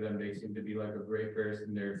everything's handed to them, they seem to be like a great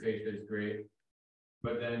person, their faith is great.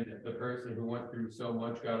 But then the person who went through so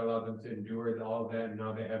much, God allowed them to endure all that, and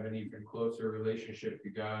now they have an even closer relationship to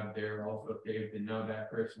God. They're also saved, and now that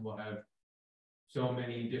person will have so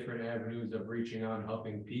many different avenues of reaching out and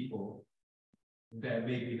helping people that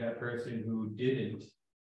maybe that person who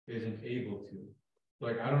isn't able to.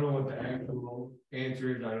 Like, I don't know what the actual answer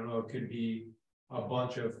is. I don't know. It could be a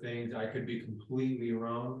bunch of things. I could be completely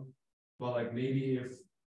wrong. But like maybe if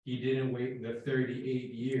he didn't wait the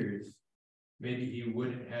 38 years, maybe he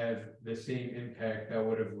wouldn't have the same impact that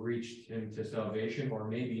would have reached him to salvation. Or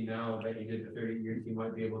maybe now that he did the 30 years, he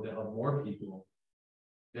might be able to help more people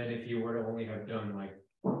than if he were to only have done like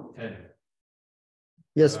 10.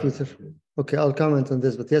 Yes, Peter. Okay, I'll comment on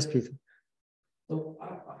this, but yes, Peter. So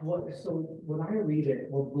So when I read it,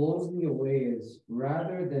 what blows me away is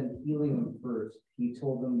rather than healing them first, he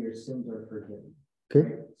told them your sins are forgiven. Okay.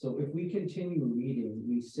 Right? So if we continue reading,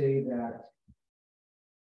 we say that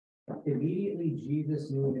immediately Jesus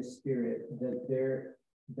knew in his spirit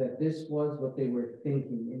that this was what they were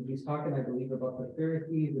thinking. And he's talking, I believe, about the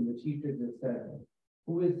Pharisees and the teachers that said,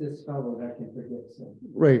 who is this fellow that can forgive sin?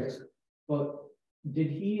 Right. But did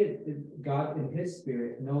God in his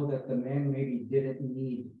spirit know that the man maybe didn't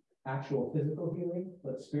need actual physical healing,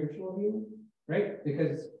 but spiritual healing? Right?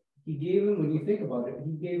 Because he gave him, when you think about it,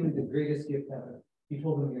 he gave him the greatest gift ever. He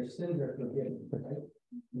told him your sins are forgiven, right?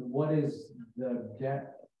 What is the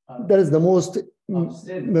debt? That is the most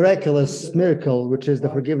sin. miraculous miracle, which is the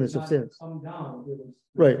forgiveness of sins. Come down, it was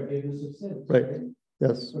Right. forgiveness of sins. Right.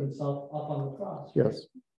 Yes. He put himself up on the cross. Yes.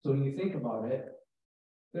 Right? So when you think about it,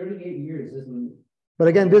 38 years isn't. But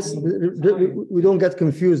again, this we don't get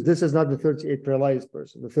confused. This is not the 38 paralyzed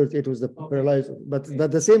person. The 38 was the paralyzed, but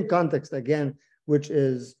the same context again, which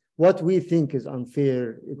is what we think is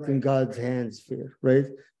unfair, it's in God's hands fair, right?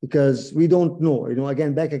 Because we don't know.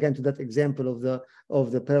 Again, back again to that example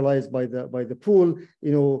of the paralyzed by the pool.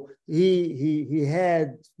 He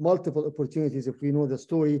had multiple opportunities. If we know the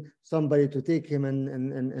story, somebody to take him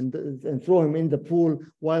and throw him in the pool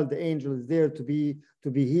while the angel is there to be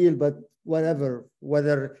healed, but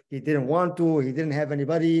whether he didn't want to, he didn't have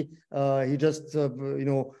anybody, he just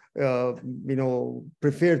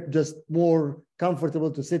preferred just more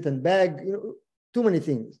comfortable to sit and beg, too many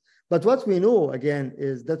things. But what we know again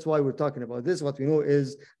is, that's why we're talking about this, what we know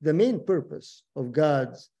is the main purpose of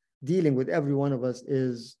God's dealing with every one of us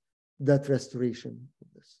is that restoration of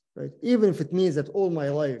this, right? Even if it means that all my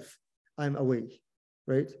life I'm away,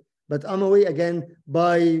 right? But I'm away again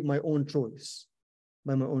by my own choice,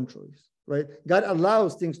 right? God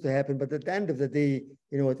allows things to happen, but at the end of the day,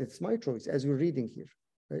 it's my choice, as we're reading here,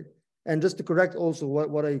 right? And just to correct also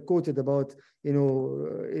what I quoted about,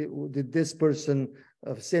 did this person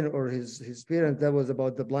sin or his parent, that was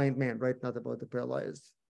about the blind man, right? Not about the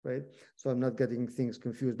paralyzed, right? So I'm not getting things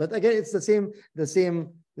confused. But again, it's the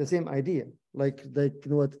same idea. Like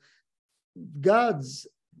what God's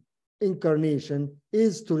incarnation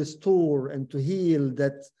is to restore and to heal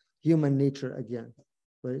that human nature again,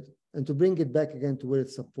 right? And to bring it back again to where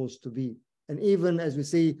it's supposed to be. And even, as we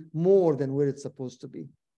say, more than where it's supposed to be.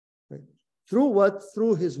 Right? Through what?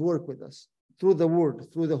 Through his work with us, through the word,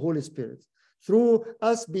 through the Holy Spirit, through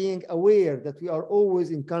us being aware that we are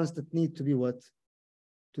always in constant need to be what?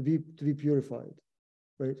 To be purified,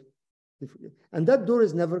 right? And that door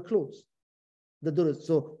is never closed. The door is,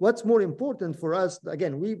 so what's more important for us,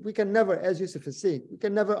 again, we can never, as Yusuf is saying, we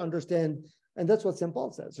can never understand, and that's what St.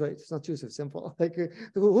 Paul says, right? It's not Yusuf, St. Paul. Like,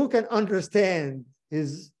 who can understand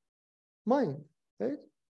his mind, right?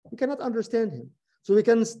 We cannot understand him. So we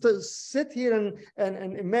can sit here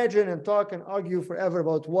and imagine and talk and argue forever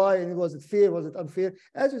about why, and was it fair, was it unfair?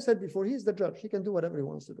 As you said before, he's the judge. He can do whatever he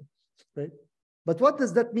wants to do, right? But what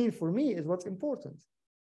does that mean for me is what's important.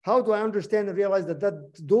 How do I understand and realize that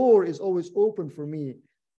that door is always open for me,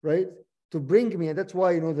 right? To bring me, and that's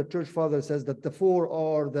why, the church father says that the four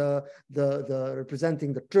are the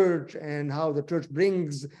representing the church, and how the church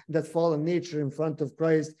brings that fallen nature in front of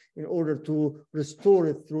Christ in order to restore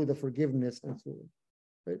it through the forgiveness and so on,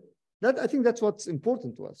 right? I think that's what's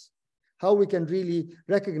important to us, how we can really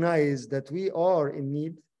recognize that we are in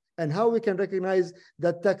need, and how we can recognize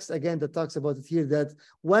that text again that talks about it here, that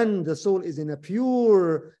when the soul is in a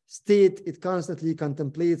pure state, it constantly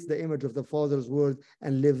contemplates the image of the Father's word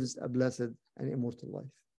and lives a blessed and immortal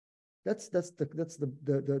life. That's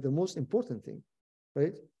the most important thing,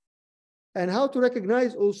 right? And how to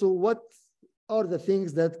recognize also what are the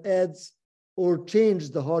things that adds or change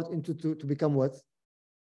the heart into to become what?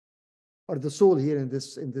 Or the soul here in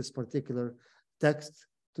this particular text,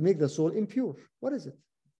 to make the soul impure. What is it?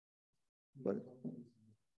 What?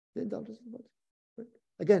 The indulgence of the body. Right?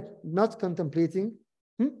 Again, not contemplating.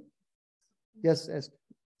 Yes, ask.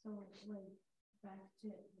 So, back to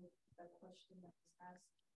the question that was asked,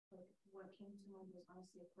 what came to mind was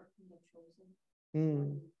honestly apart from the chosen.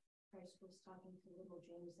 When Christ was talking to little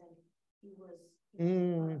James, and he was.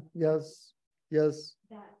 Yes.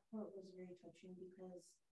 That part was very touching, because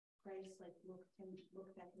Christ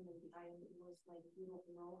looked at him in the eye, and it was like, you don't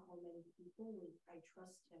know how many people I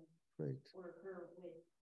trust him, right, or her with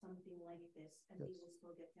something like this, and they will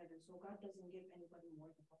still get heaven. So God doesn't give anybody more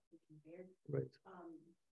than what they can bear. Right.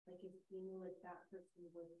 If we knew that person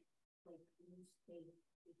would lose faith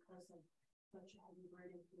because of such a heavy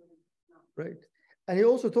burden for them. Right. And he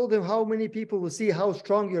also told them how many people will see how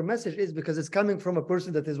strong your message is, because it's coming from a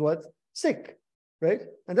person that is what? Sick. Right.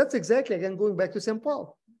 And that's exactly, again, going back to St.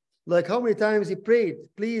 Paul. Like how many times he prayed,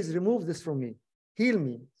 please remove this from me, heal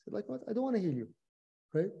me. Like what? I don't want to heal you,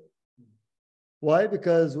 right? Why?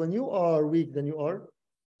 Because when you are weak, then you are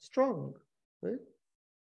strong, right?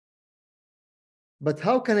 But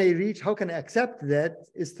how can I accept that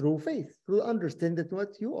is through faith, through understanding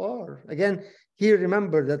what you are. Again, here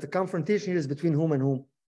remember that the confrontation here is between whom and whom?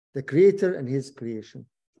 The creator and his creation,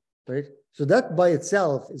 right? So that by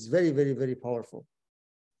itself is very, very, very powerful,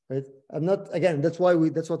 right? I'm not, again, that's what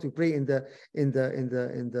we pray in the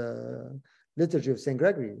liturgy of St.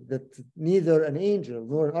 Gregory, that neither an angel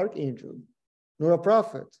nor an archangel nor a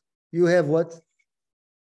prophet, you have what?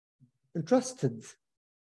 Entrusted.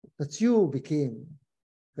 That you became,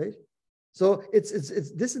 right? So this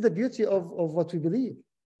is the beauty of what we believe,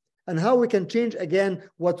 and how we can change again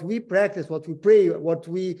what we practice, what we pray,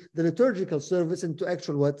 the liturgical service into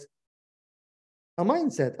actual what? A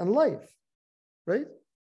mindset and life, right?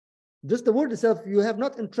 Just the word itself, you have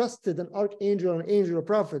not entrusted an archangel, an angel, or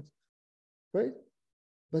prophet, right?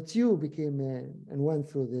 But you became man and went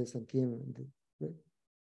through this and came and did, right?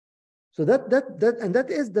 So that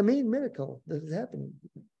is the main miracle that is happening.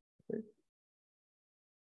 Right?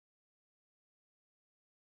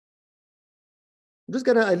 I'm just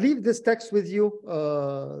I leave this text with you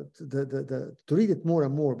to read it more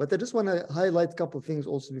and more, but I just want to highlight a couple of things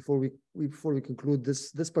also before we conclude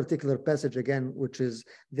this particular passage again, which is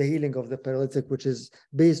the healing of the paralytic, which is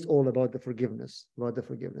based all about the forgiveness,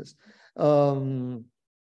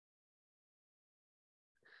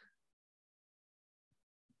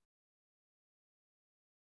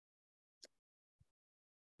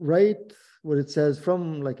 Right where it says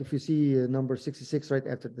from, like if you see number 66 right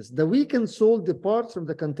after this, the weakened soul departs from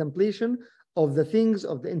the contemplation of the things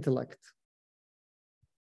of the intellect.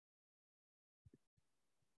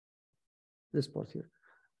 This part here.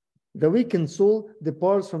 The weakened soul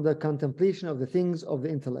departs from the contemplation of the things of the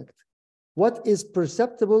intellect. What is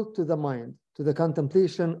perceptible to the mind, to the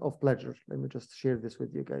contemplation of pleasure? Let me just share this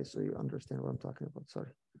with you guys so you understand what I'm talking about. Sorry.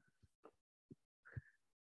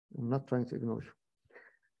 I'm not trying to ignore you.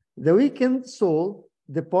 The weakened soul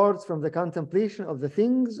departs from the contemplation of the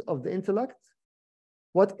things of the intellect.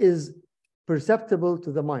 What is perceptible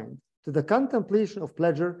to the mind, to the contemplation of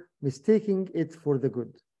pleasure, mistaking it for the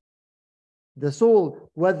good. The soul,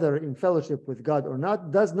 whether in fellowship with God or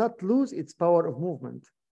not, does not lose its power of movement.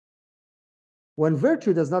 When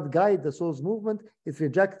virtue does not guide the soul's movement, it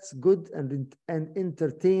rejects good and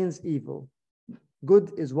entertains evil.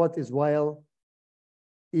 Good is what is while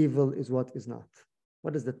evil is what is not.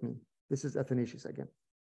 What does that mean? This is Athanasius again.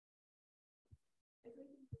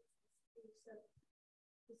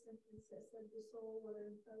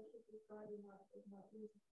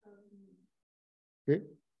 Okay.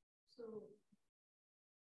 So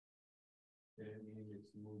it means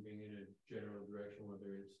it's moving in a general direction,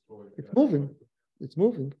 whether it's towards. It's moving. It's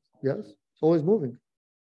moving. Yes. It's always moving.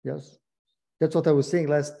 Yes. That's what I was saying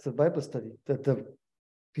last Bible study, that the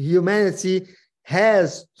humanity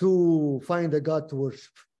has to find a God to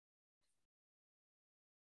worship.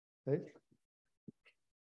 Right?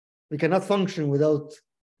 We cannot function without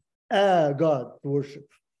a God to worship.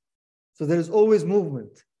 So there is always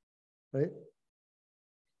movement, right?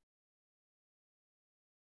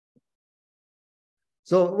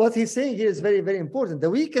 So what he's saying here is very, very important. The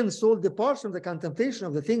weakened soul departs from the contemplation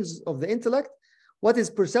of the things of the intellect, what is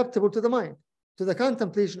perceptible to the mind, to the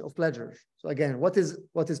contemplation of pleasure. So again, what is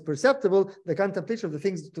perceptible? The contemplation of the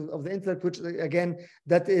things of the intellect, which again,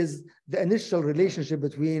 that is the initial relationship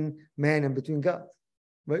between man and between God,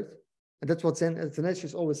 right? And that's what St.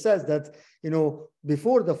 Athanasius always says, that,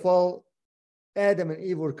 before the fall, Adam and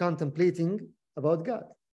Eve were contemplating about God.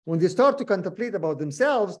 When they start to contemplate about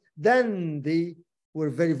themselves, then they were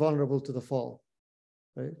very vulnerable to the fall,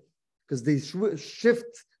 right? Because they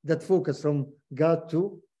shift that focus from God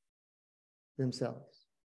to themselves.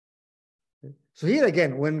 Okay? So here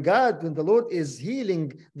again, when the Lord is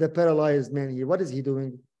healing the paralyzed man here, what is he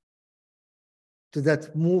doing to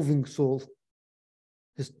that moving soul?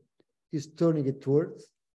 He's turning it towards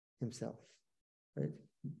himself, right?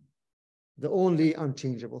 The only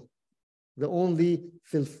unchangeable, the only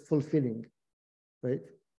fulfilling, right?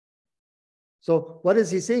 So what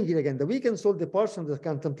is he saying here again? The weakened soul departs from the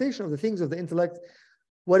contemplation of the things of the intellect,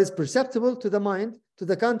 what is perceptible to the mind, to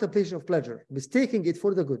the contemplation of pleasure, mistaking it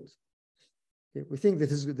for the good. Okay, we think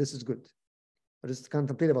this is good. I just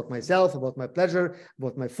contemplate about myself, about my pleasure,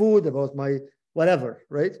 about my food, about my whatever,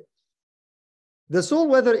 right? The soul,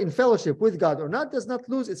 whether in fellowship with God or not, does not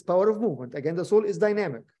lose its power of movement. Again, the soul is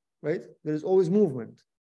dynamic, right? There is always movement.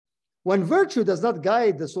 When virtue does not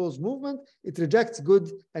guide the soul's movement, it rejects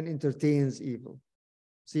good and entertains evil.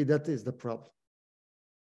 See, that is the problem.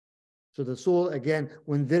 So the soul, again,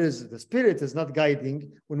 when there is the spirit is not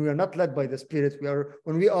guiding, when we are not led by the spirit,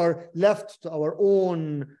 when we are left to our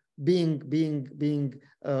own being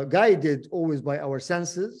guided always by our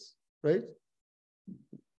senses, right?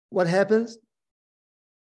 What happens?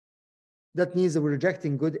 That means that we're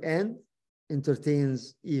rejecting good and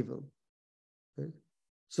entertains evil. Right?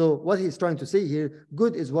 So what he's trying to say here,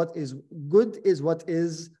 good is what is,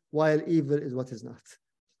 while evil is what is not.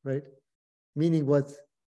 Right? Meaning what?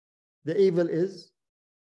 The evil is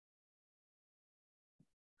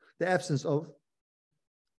the absence of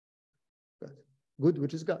God. Good,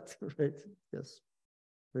 which is God, right? Yes.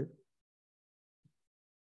 Right.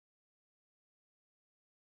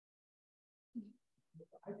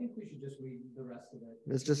 I think we should just read the rest of it.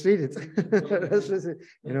 Let's just read it. Let's just,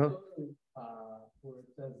 you know. Where it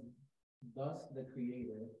says, thus the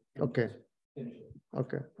Creator. Okay. Finish it.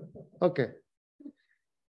 Okay. Okay.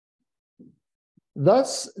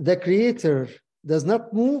 Thus, the Creator does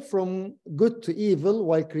not move from good to evil,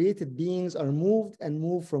 while created beings are moved and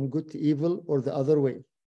move from good to evil or the other way.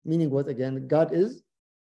 Meaning what again? God is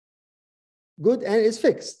good and is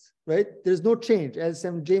fixed, right? There's no change. As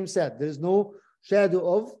St. James said, there is no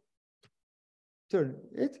shadow of turn.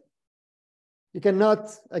 It? You cannot,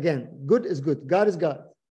 again, good is good. God is God.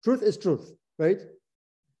 Truth is truth, right?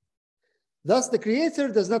 Thus, the Creator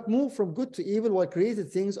does not move from good to evil, while created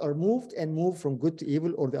things are moved and move from good to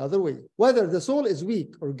evil or the other way. Whether the soul is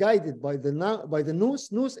weak or guided by the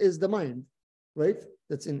nous is the mind, right?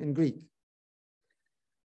 That's in Greek.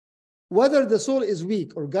 Whether the soul is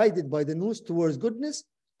weak or guided by the nous towards goodness,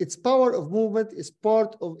 its power of movement is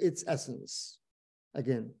part of its essence.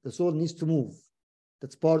 Again, the soul needs to move.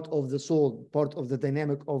 That's part of the soul, part of the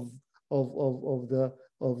dynamic of the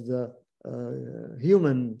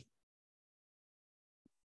human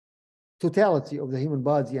totality of the human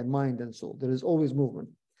body and mind and soul. There is always movement.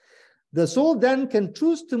 The soul then can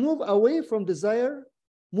choose to move away from desire,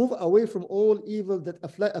 move away from all evil that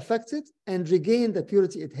affects it, and regain the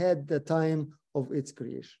purity it had at the time of its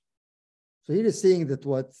creation. So he is saying that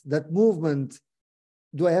that movement,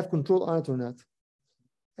 do I have control on it or not?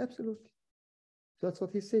 Absolutely. So that's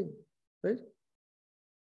what he's saying, right?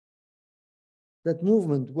 That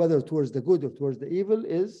movement, whether towards the good or towards the evil,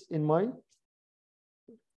 is in my.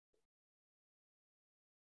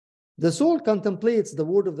 The soul contemplates the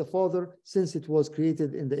word of the Father since it was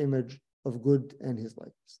created in the image of good and his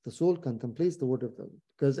likeness. The soul contemplates the word of the Lord.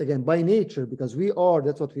 Because again, by nature, because we are,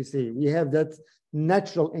 that's what we say, we have that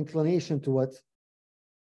natural inclination to what?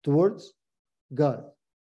 Towards God.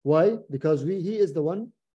 Why? Because he is the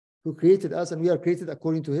one who created us and we are created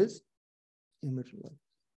according to his image and likeness.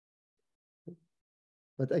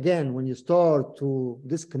 But again, when you start to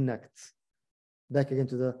disconnect, back again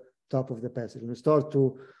to the top of the passage, when you start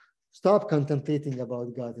to stop contemplating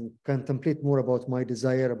about God and contemplate more about my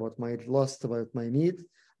desire, about my lust, about my need,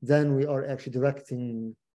 then we are actually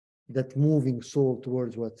directing that moving soul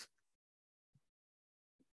towards what?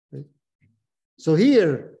 Right? So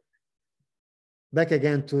here, back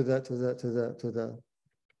again to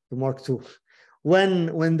Mark 2.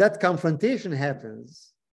 When that confrontation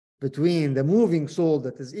happens between the moving soul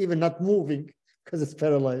that is even not moving because it's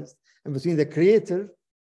paralyzed, and between the Creator,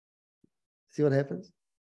 see what happens?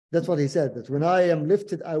 That's what he said, that when I am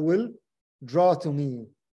lifted, I will draw to me.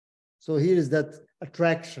 So here is that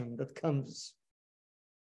attraction that comes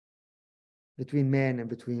between man and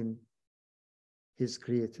between his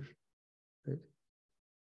Creator. Right?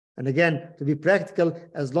 And again, to be practical,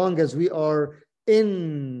 as long as we are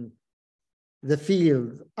in the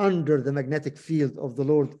field, under the magnetic field of the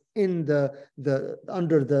Lord, in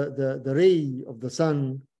under the ray of the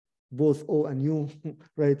sun, both O and U,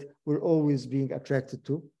 right? We're always being attracted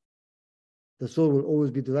to. The soul will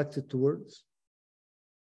always be directed towards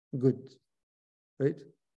good, right?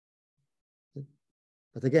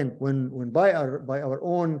 But again, when by our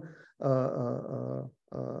own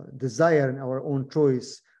desire and our own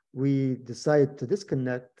choice, we decide to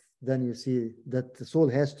disconnect, then you see that the soul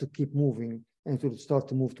has to keep moving and to start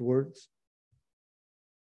to move towards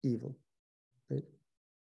evil, right?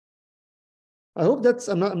 I hope that's,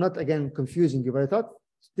 I'm not again confusing you, but I thought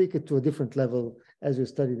to take it to a different level as we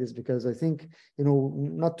study this, because I think,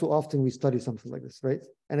 not too often we study something like this, right?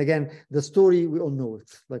 And again, the story, we all know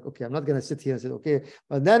it. Like, okay, I'm not going to sit here and say, okay,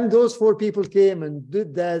 but then those 4 people came and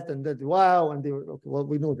did that and that, wow, and they were, okay, well,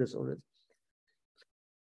 we know this already.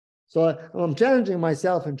 So I'm challenging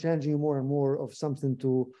myself and challenging more and more of something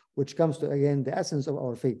which comes to, again, the essence of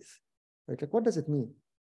our faith, right? Like, what does it mean?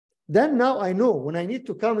 Then now I know when I need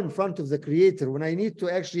to come in front of the Creator, when I need to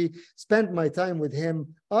actually spend my time with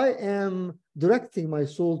him, I am directing my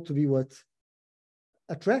soul to be what?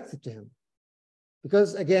 attracted to him.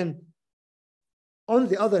 Because again, on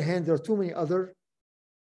the other hand, there are too many other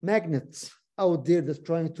magnets out there that's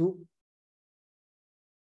trying to.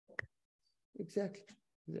 Exactly.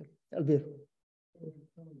 Albert.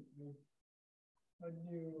 How do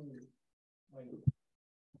you like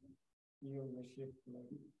feel the shift,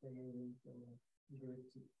 like moving from good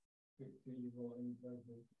to evil and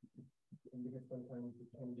judgment? And because sometimes it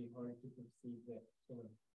can be hard to perceive that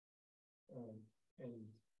and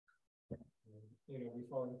we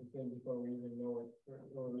fall into sin before we even know it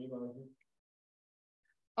or realize it.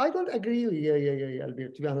 I don't agree. Yeah,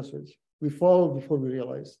 Albert, to be honest with you. We fall before we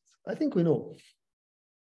realize it. I think we know.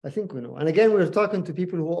 And again, we're talking to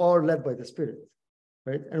people who are led by the Spirit,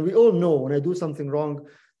 right? And we all know when I do something wrong,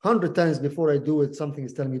 100 times before I do it, something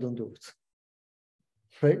is telling me don't do it.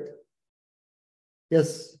 Right?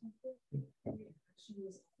 Yes.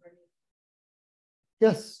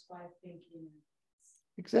 Yes.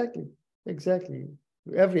 Exactly.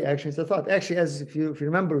 Every action is a thought. Actually, as if you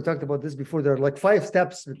remember, we talked about this before. There are like 5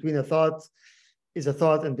 steps between a thought is a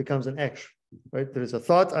thought and becomes an action. Right? There is a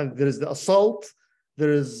thought, and there is the assault.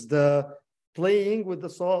 There is the playing with the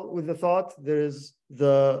thought. There is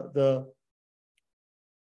the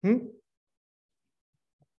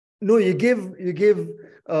No, you give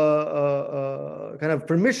kind of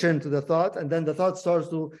permission to the thought, and then the thought starts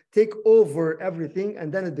to take over everything,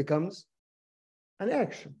 and then it becomes an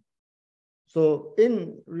action. So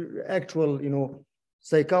in actual,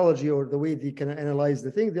 psychology, or the way they can analyze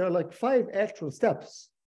the thing, there are like 5 actual steps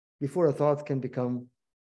before a thought can become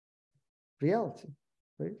reality,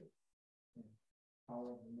 right?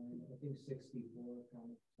 Power of the mind. I think 64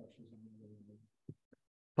 kind of touches on it.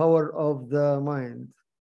 Power of the mind.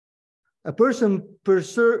 A person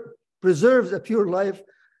preserves a pure life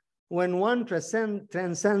when one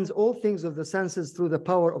transcends all things of the senses through the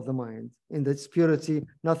power of the mind. In its purity,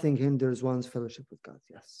 nothing hinders one's fellowship with God.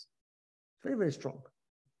 Yes. Very, very strong.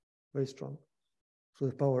 Very strong.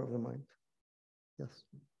 Through the power of the mind. Yes.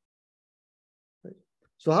 Right.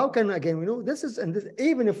 So how can, again, we know this is, and this,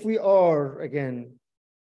 even if we are, again,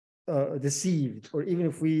 deceived, or even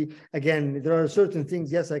if we, again, there are certain things,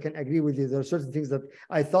 yes, I can agree with you, there are certain things that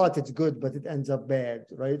I thought it's good, but it ends up bad,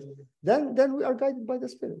 right? Then we are guided by the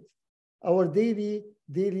Spirit. Our daily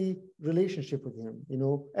relationship with Him,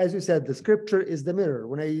 as you said, the Scripture is the mirror.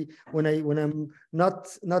 When I'm not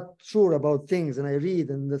sure about things, and I read,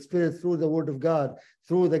 and the Spirit, through the Word of God,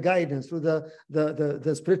 through the guidance, through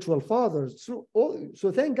the spiritual fathers,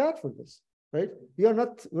 so thank God for this, right? We're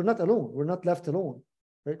not alone. We're not left alone.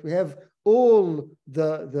 Right? We have all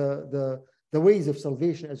the ways of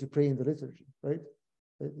salvation, as you pray in the liturgy, right?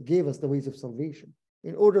 It gave us the ways of salvation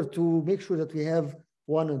in order to make sure that we have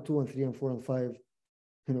 1 and 2 and 3 and 4 and 5,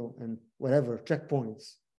 and whatever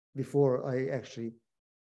checkpoints before I actually,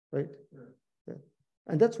 right? Yeah.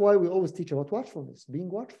 And that's why we always teach about watchfulness,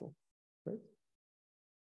 being watchful, right?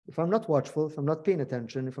 If I'm not watchful, if I'm not paying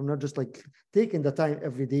attention, if I'm not just like taking the time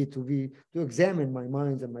every day to examine my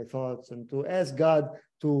mind and my thoughts, and to ask God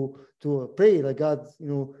to pray, like, God,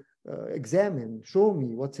 examine, show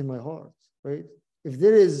me what's in my heart, right? If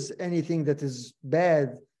there is anything that is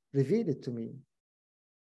bad, reveal it to me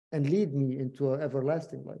and lead me into an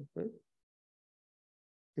everlasting life, right?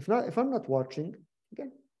 If I'm not watching,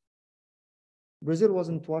 again, Brazil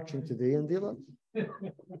wasn't watching today, and they lost.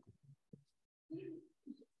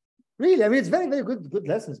 Really, I mean, it's very, very good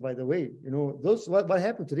lessons, by the way. Those what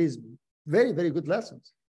happened today is very, very good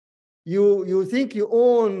lessons. You think you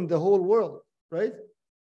own the whole world, right?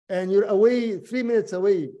 And you're away 3 minutes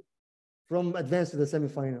away from advance to the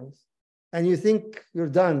semifinals, and you think you're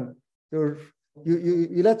done. You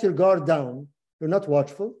let your guard down. You're not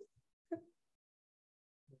watchful.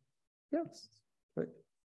 Yes, right.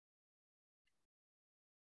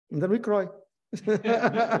 And then we cry. If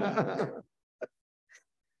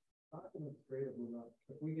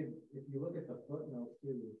you look at the footnote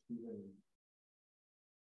too,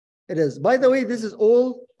 it is. By the way, this is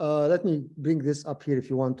all, let me bring this up here if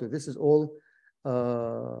you want to. This is all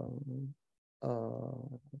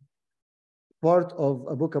part of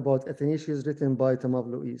a book about Athanasius written by Tamav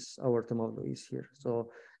Luis, our Tamav Luis here.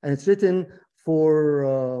 So, and it's written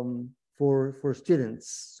for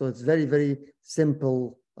students. So it's very, very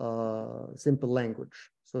simple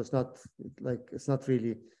language. So it's not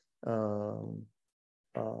really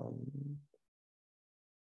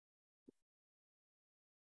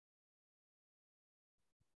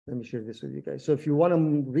let me share this with you guys. So if you want to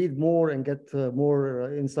read more and get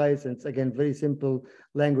more insights, and it's, again, very simple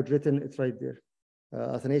language written, it's right there.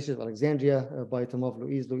 Athanasius of Alexandria by Tamav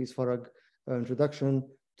Luis Farag, introduction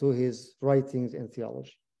to his writings and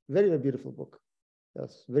theology. Very, very beautiful book.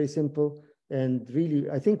 Yes, very simple. And really,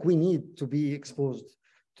 I think we need to be exposed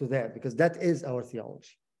to that because that is our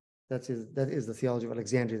theology. That is the theology of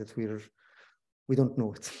Alexandria that we don't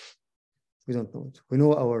know it. We don't know it. We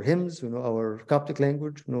know our hymns, we know our Coptic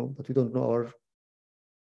language, but we don't know our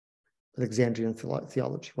Alexandrian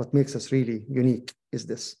theology. What makes us really unique is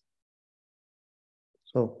this.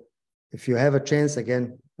 So if you have a chance,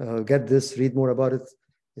 again, get this, read more about it.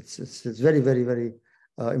 It's very, very, very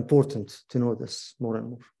important to know this more and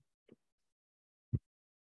more.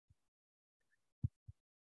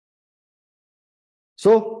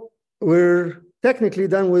 So we're technically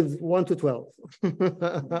done with 1 to 12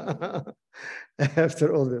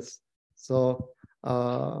 after all this. So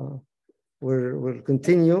we'll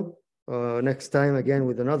continue next time again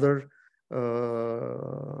with another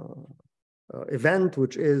event,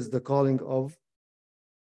 which is the calling of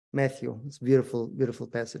Matthew. It's beautiful, beautiful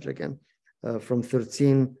passage again from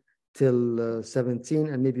 13 till 17,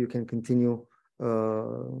 and maybe you can continue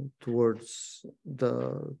towards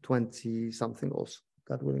the 20 something also,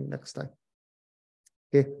 God willing, next time.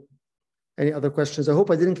 Okay. Any other questions? I hope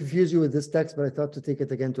I didn't confuse you with this text, but I thought to take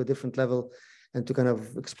it again to a different level and to kind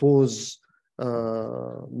of expose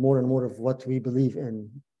more and more of what we believe in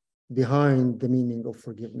behind the meaning of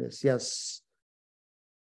forgiveness. Yes,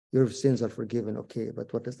 your sins are forgiven, okay,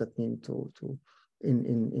 but what does that mean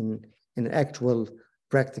in actual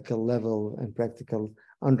practical level and practical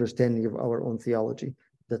understanding of our own theology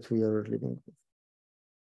that we are living with?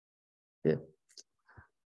 Yeah.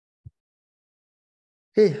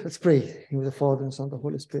 Okay, let's pray. In the Father and Son and the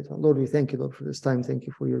Holy Spirit. Lord, we thank you, Lord, for this time. Thank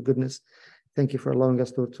you for your goodness. Thank you for allowing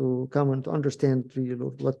us, Lord, to come and to understand really,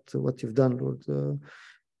 Lord, what you've done, Lord.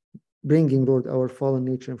 Bringing, Lord, our fallen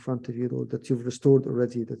nature in front of you, Lord, that you've restored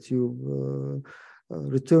already, that you've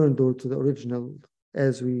returned, Lord, to the original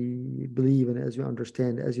as we believe and as we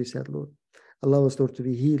understand, as you said, Lord. Allow us, Lord, to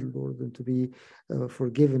be healed, Lord, and to be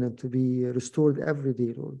forgiven and to be restored every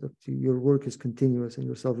day, Lord, that your work is continuous and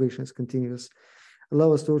your salvation is continuous.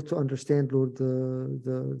 Allow us, Lord, to understand, Lord,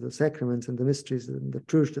 the sacraments and the mysteries and the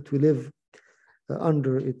church that we live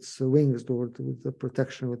under its wings, Lord, with the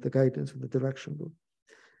protection, with the guidance, with the direction, Lord.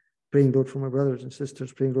 Praying, Lord, for my brothers and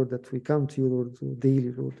sisters, praying, Lord, that we come to you, Lord,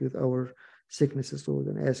 daily, Lord, with our sicknesses, Lord,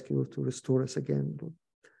 and ask you, Lord, to restore us again, Lord.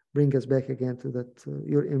 Bring us back again to that,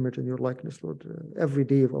 your image and your likeness, Lord, every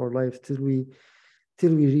day of our life till we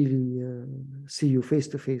really see you face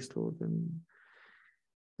to face, Lord,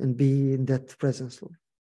 and be in that presence, Lord.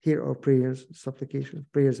 Hear our prayers, supplications,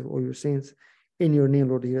 prayers of all your saints. In your name,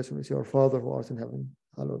 Lord, hear us when we say, our Father who art in heaven,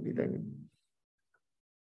 hallowed be thy name.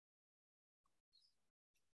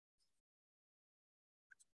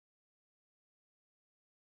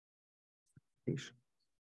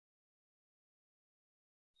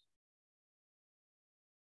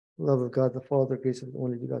 Love of God, the Father, grace of the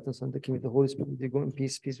only begotten Son, the King of the Holy Spirit, you go in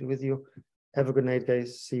peace, peace be with you. Have a good night,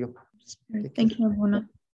 guys. See you. Thank you, Abuna.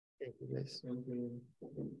 Thank you, guys.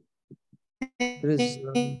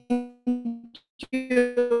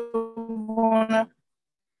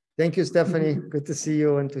 Thank you, Stephanie. Good to see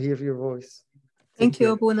you and to hear your voice. Thank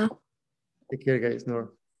you, Abuna. Take care, guys. Nora,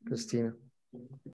 Christina.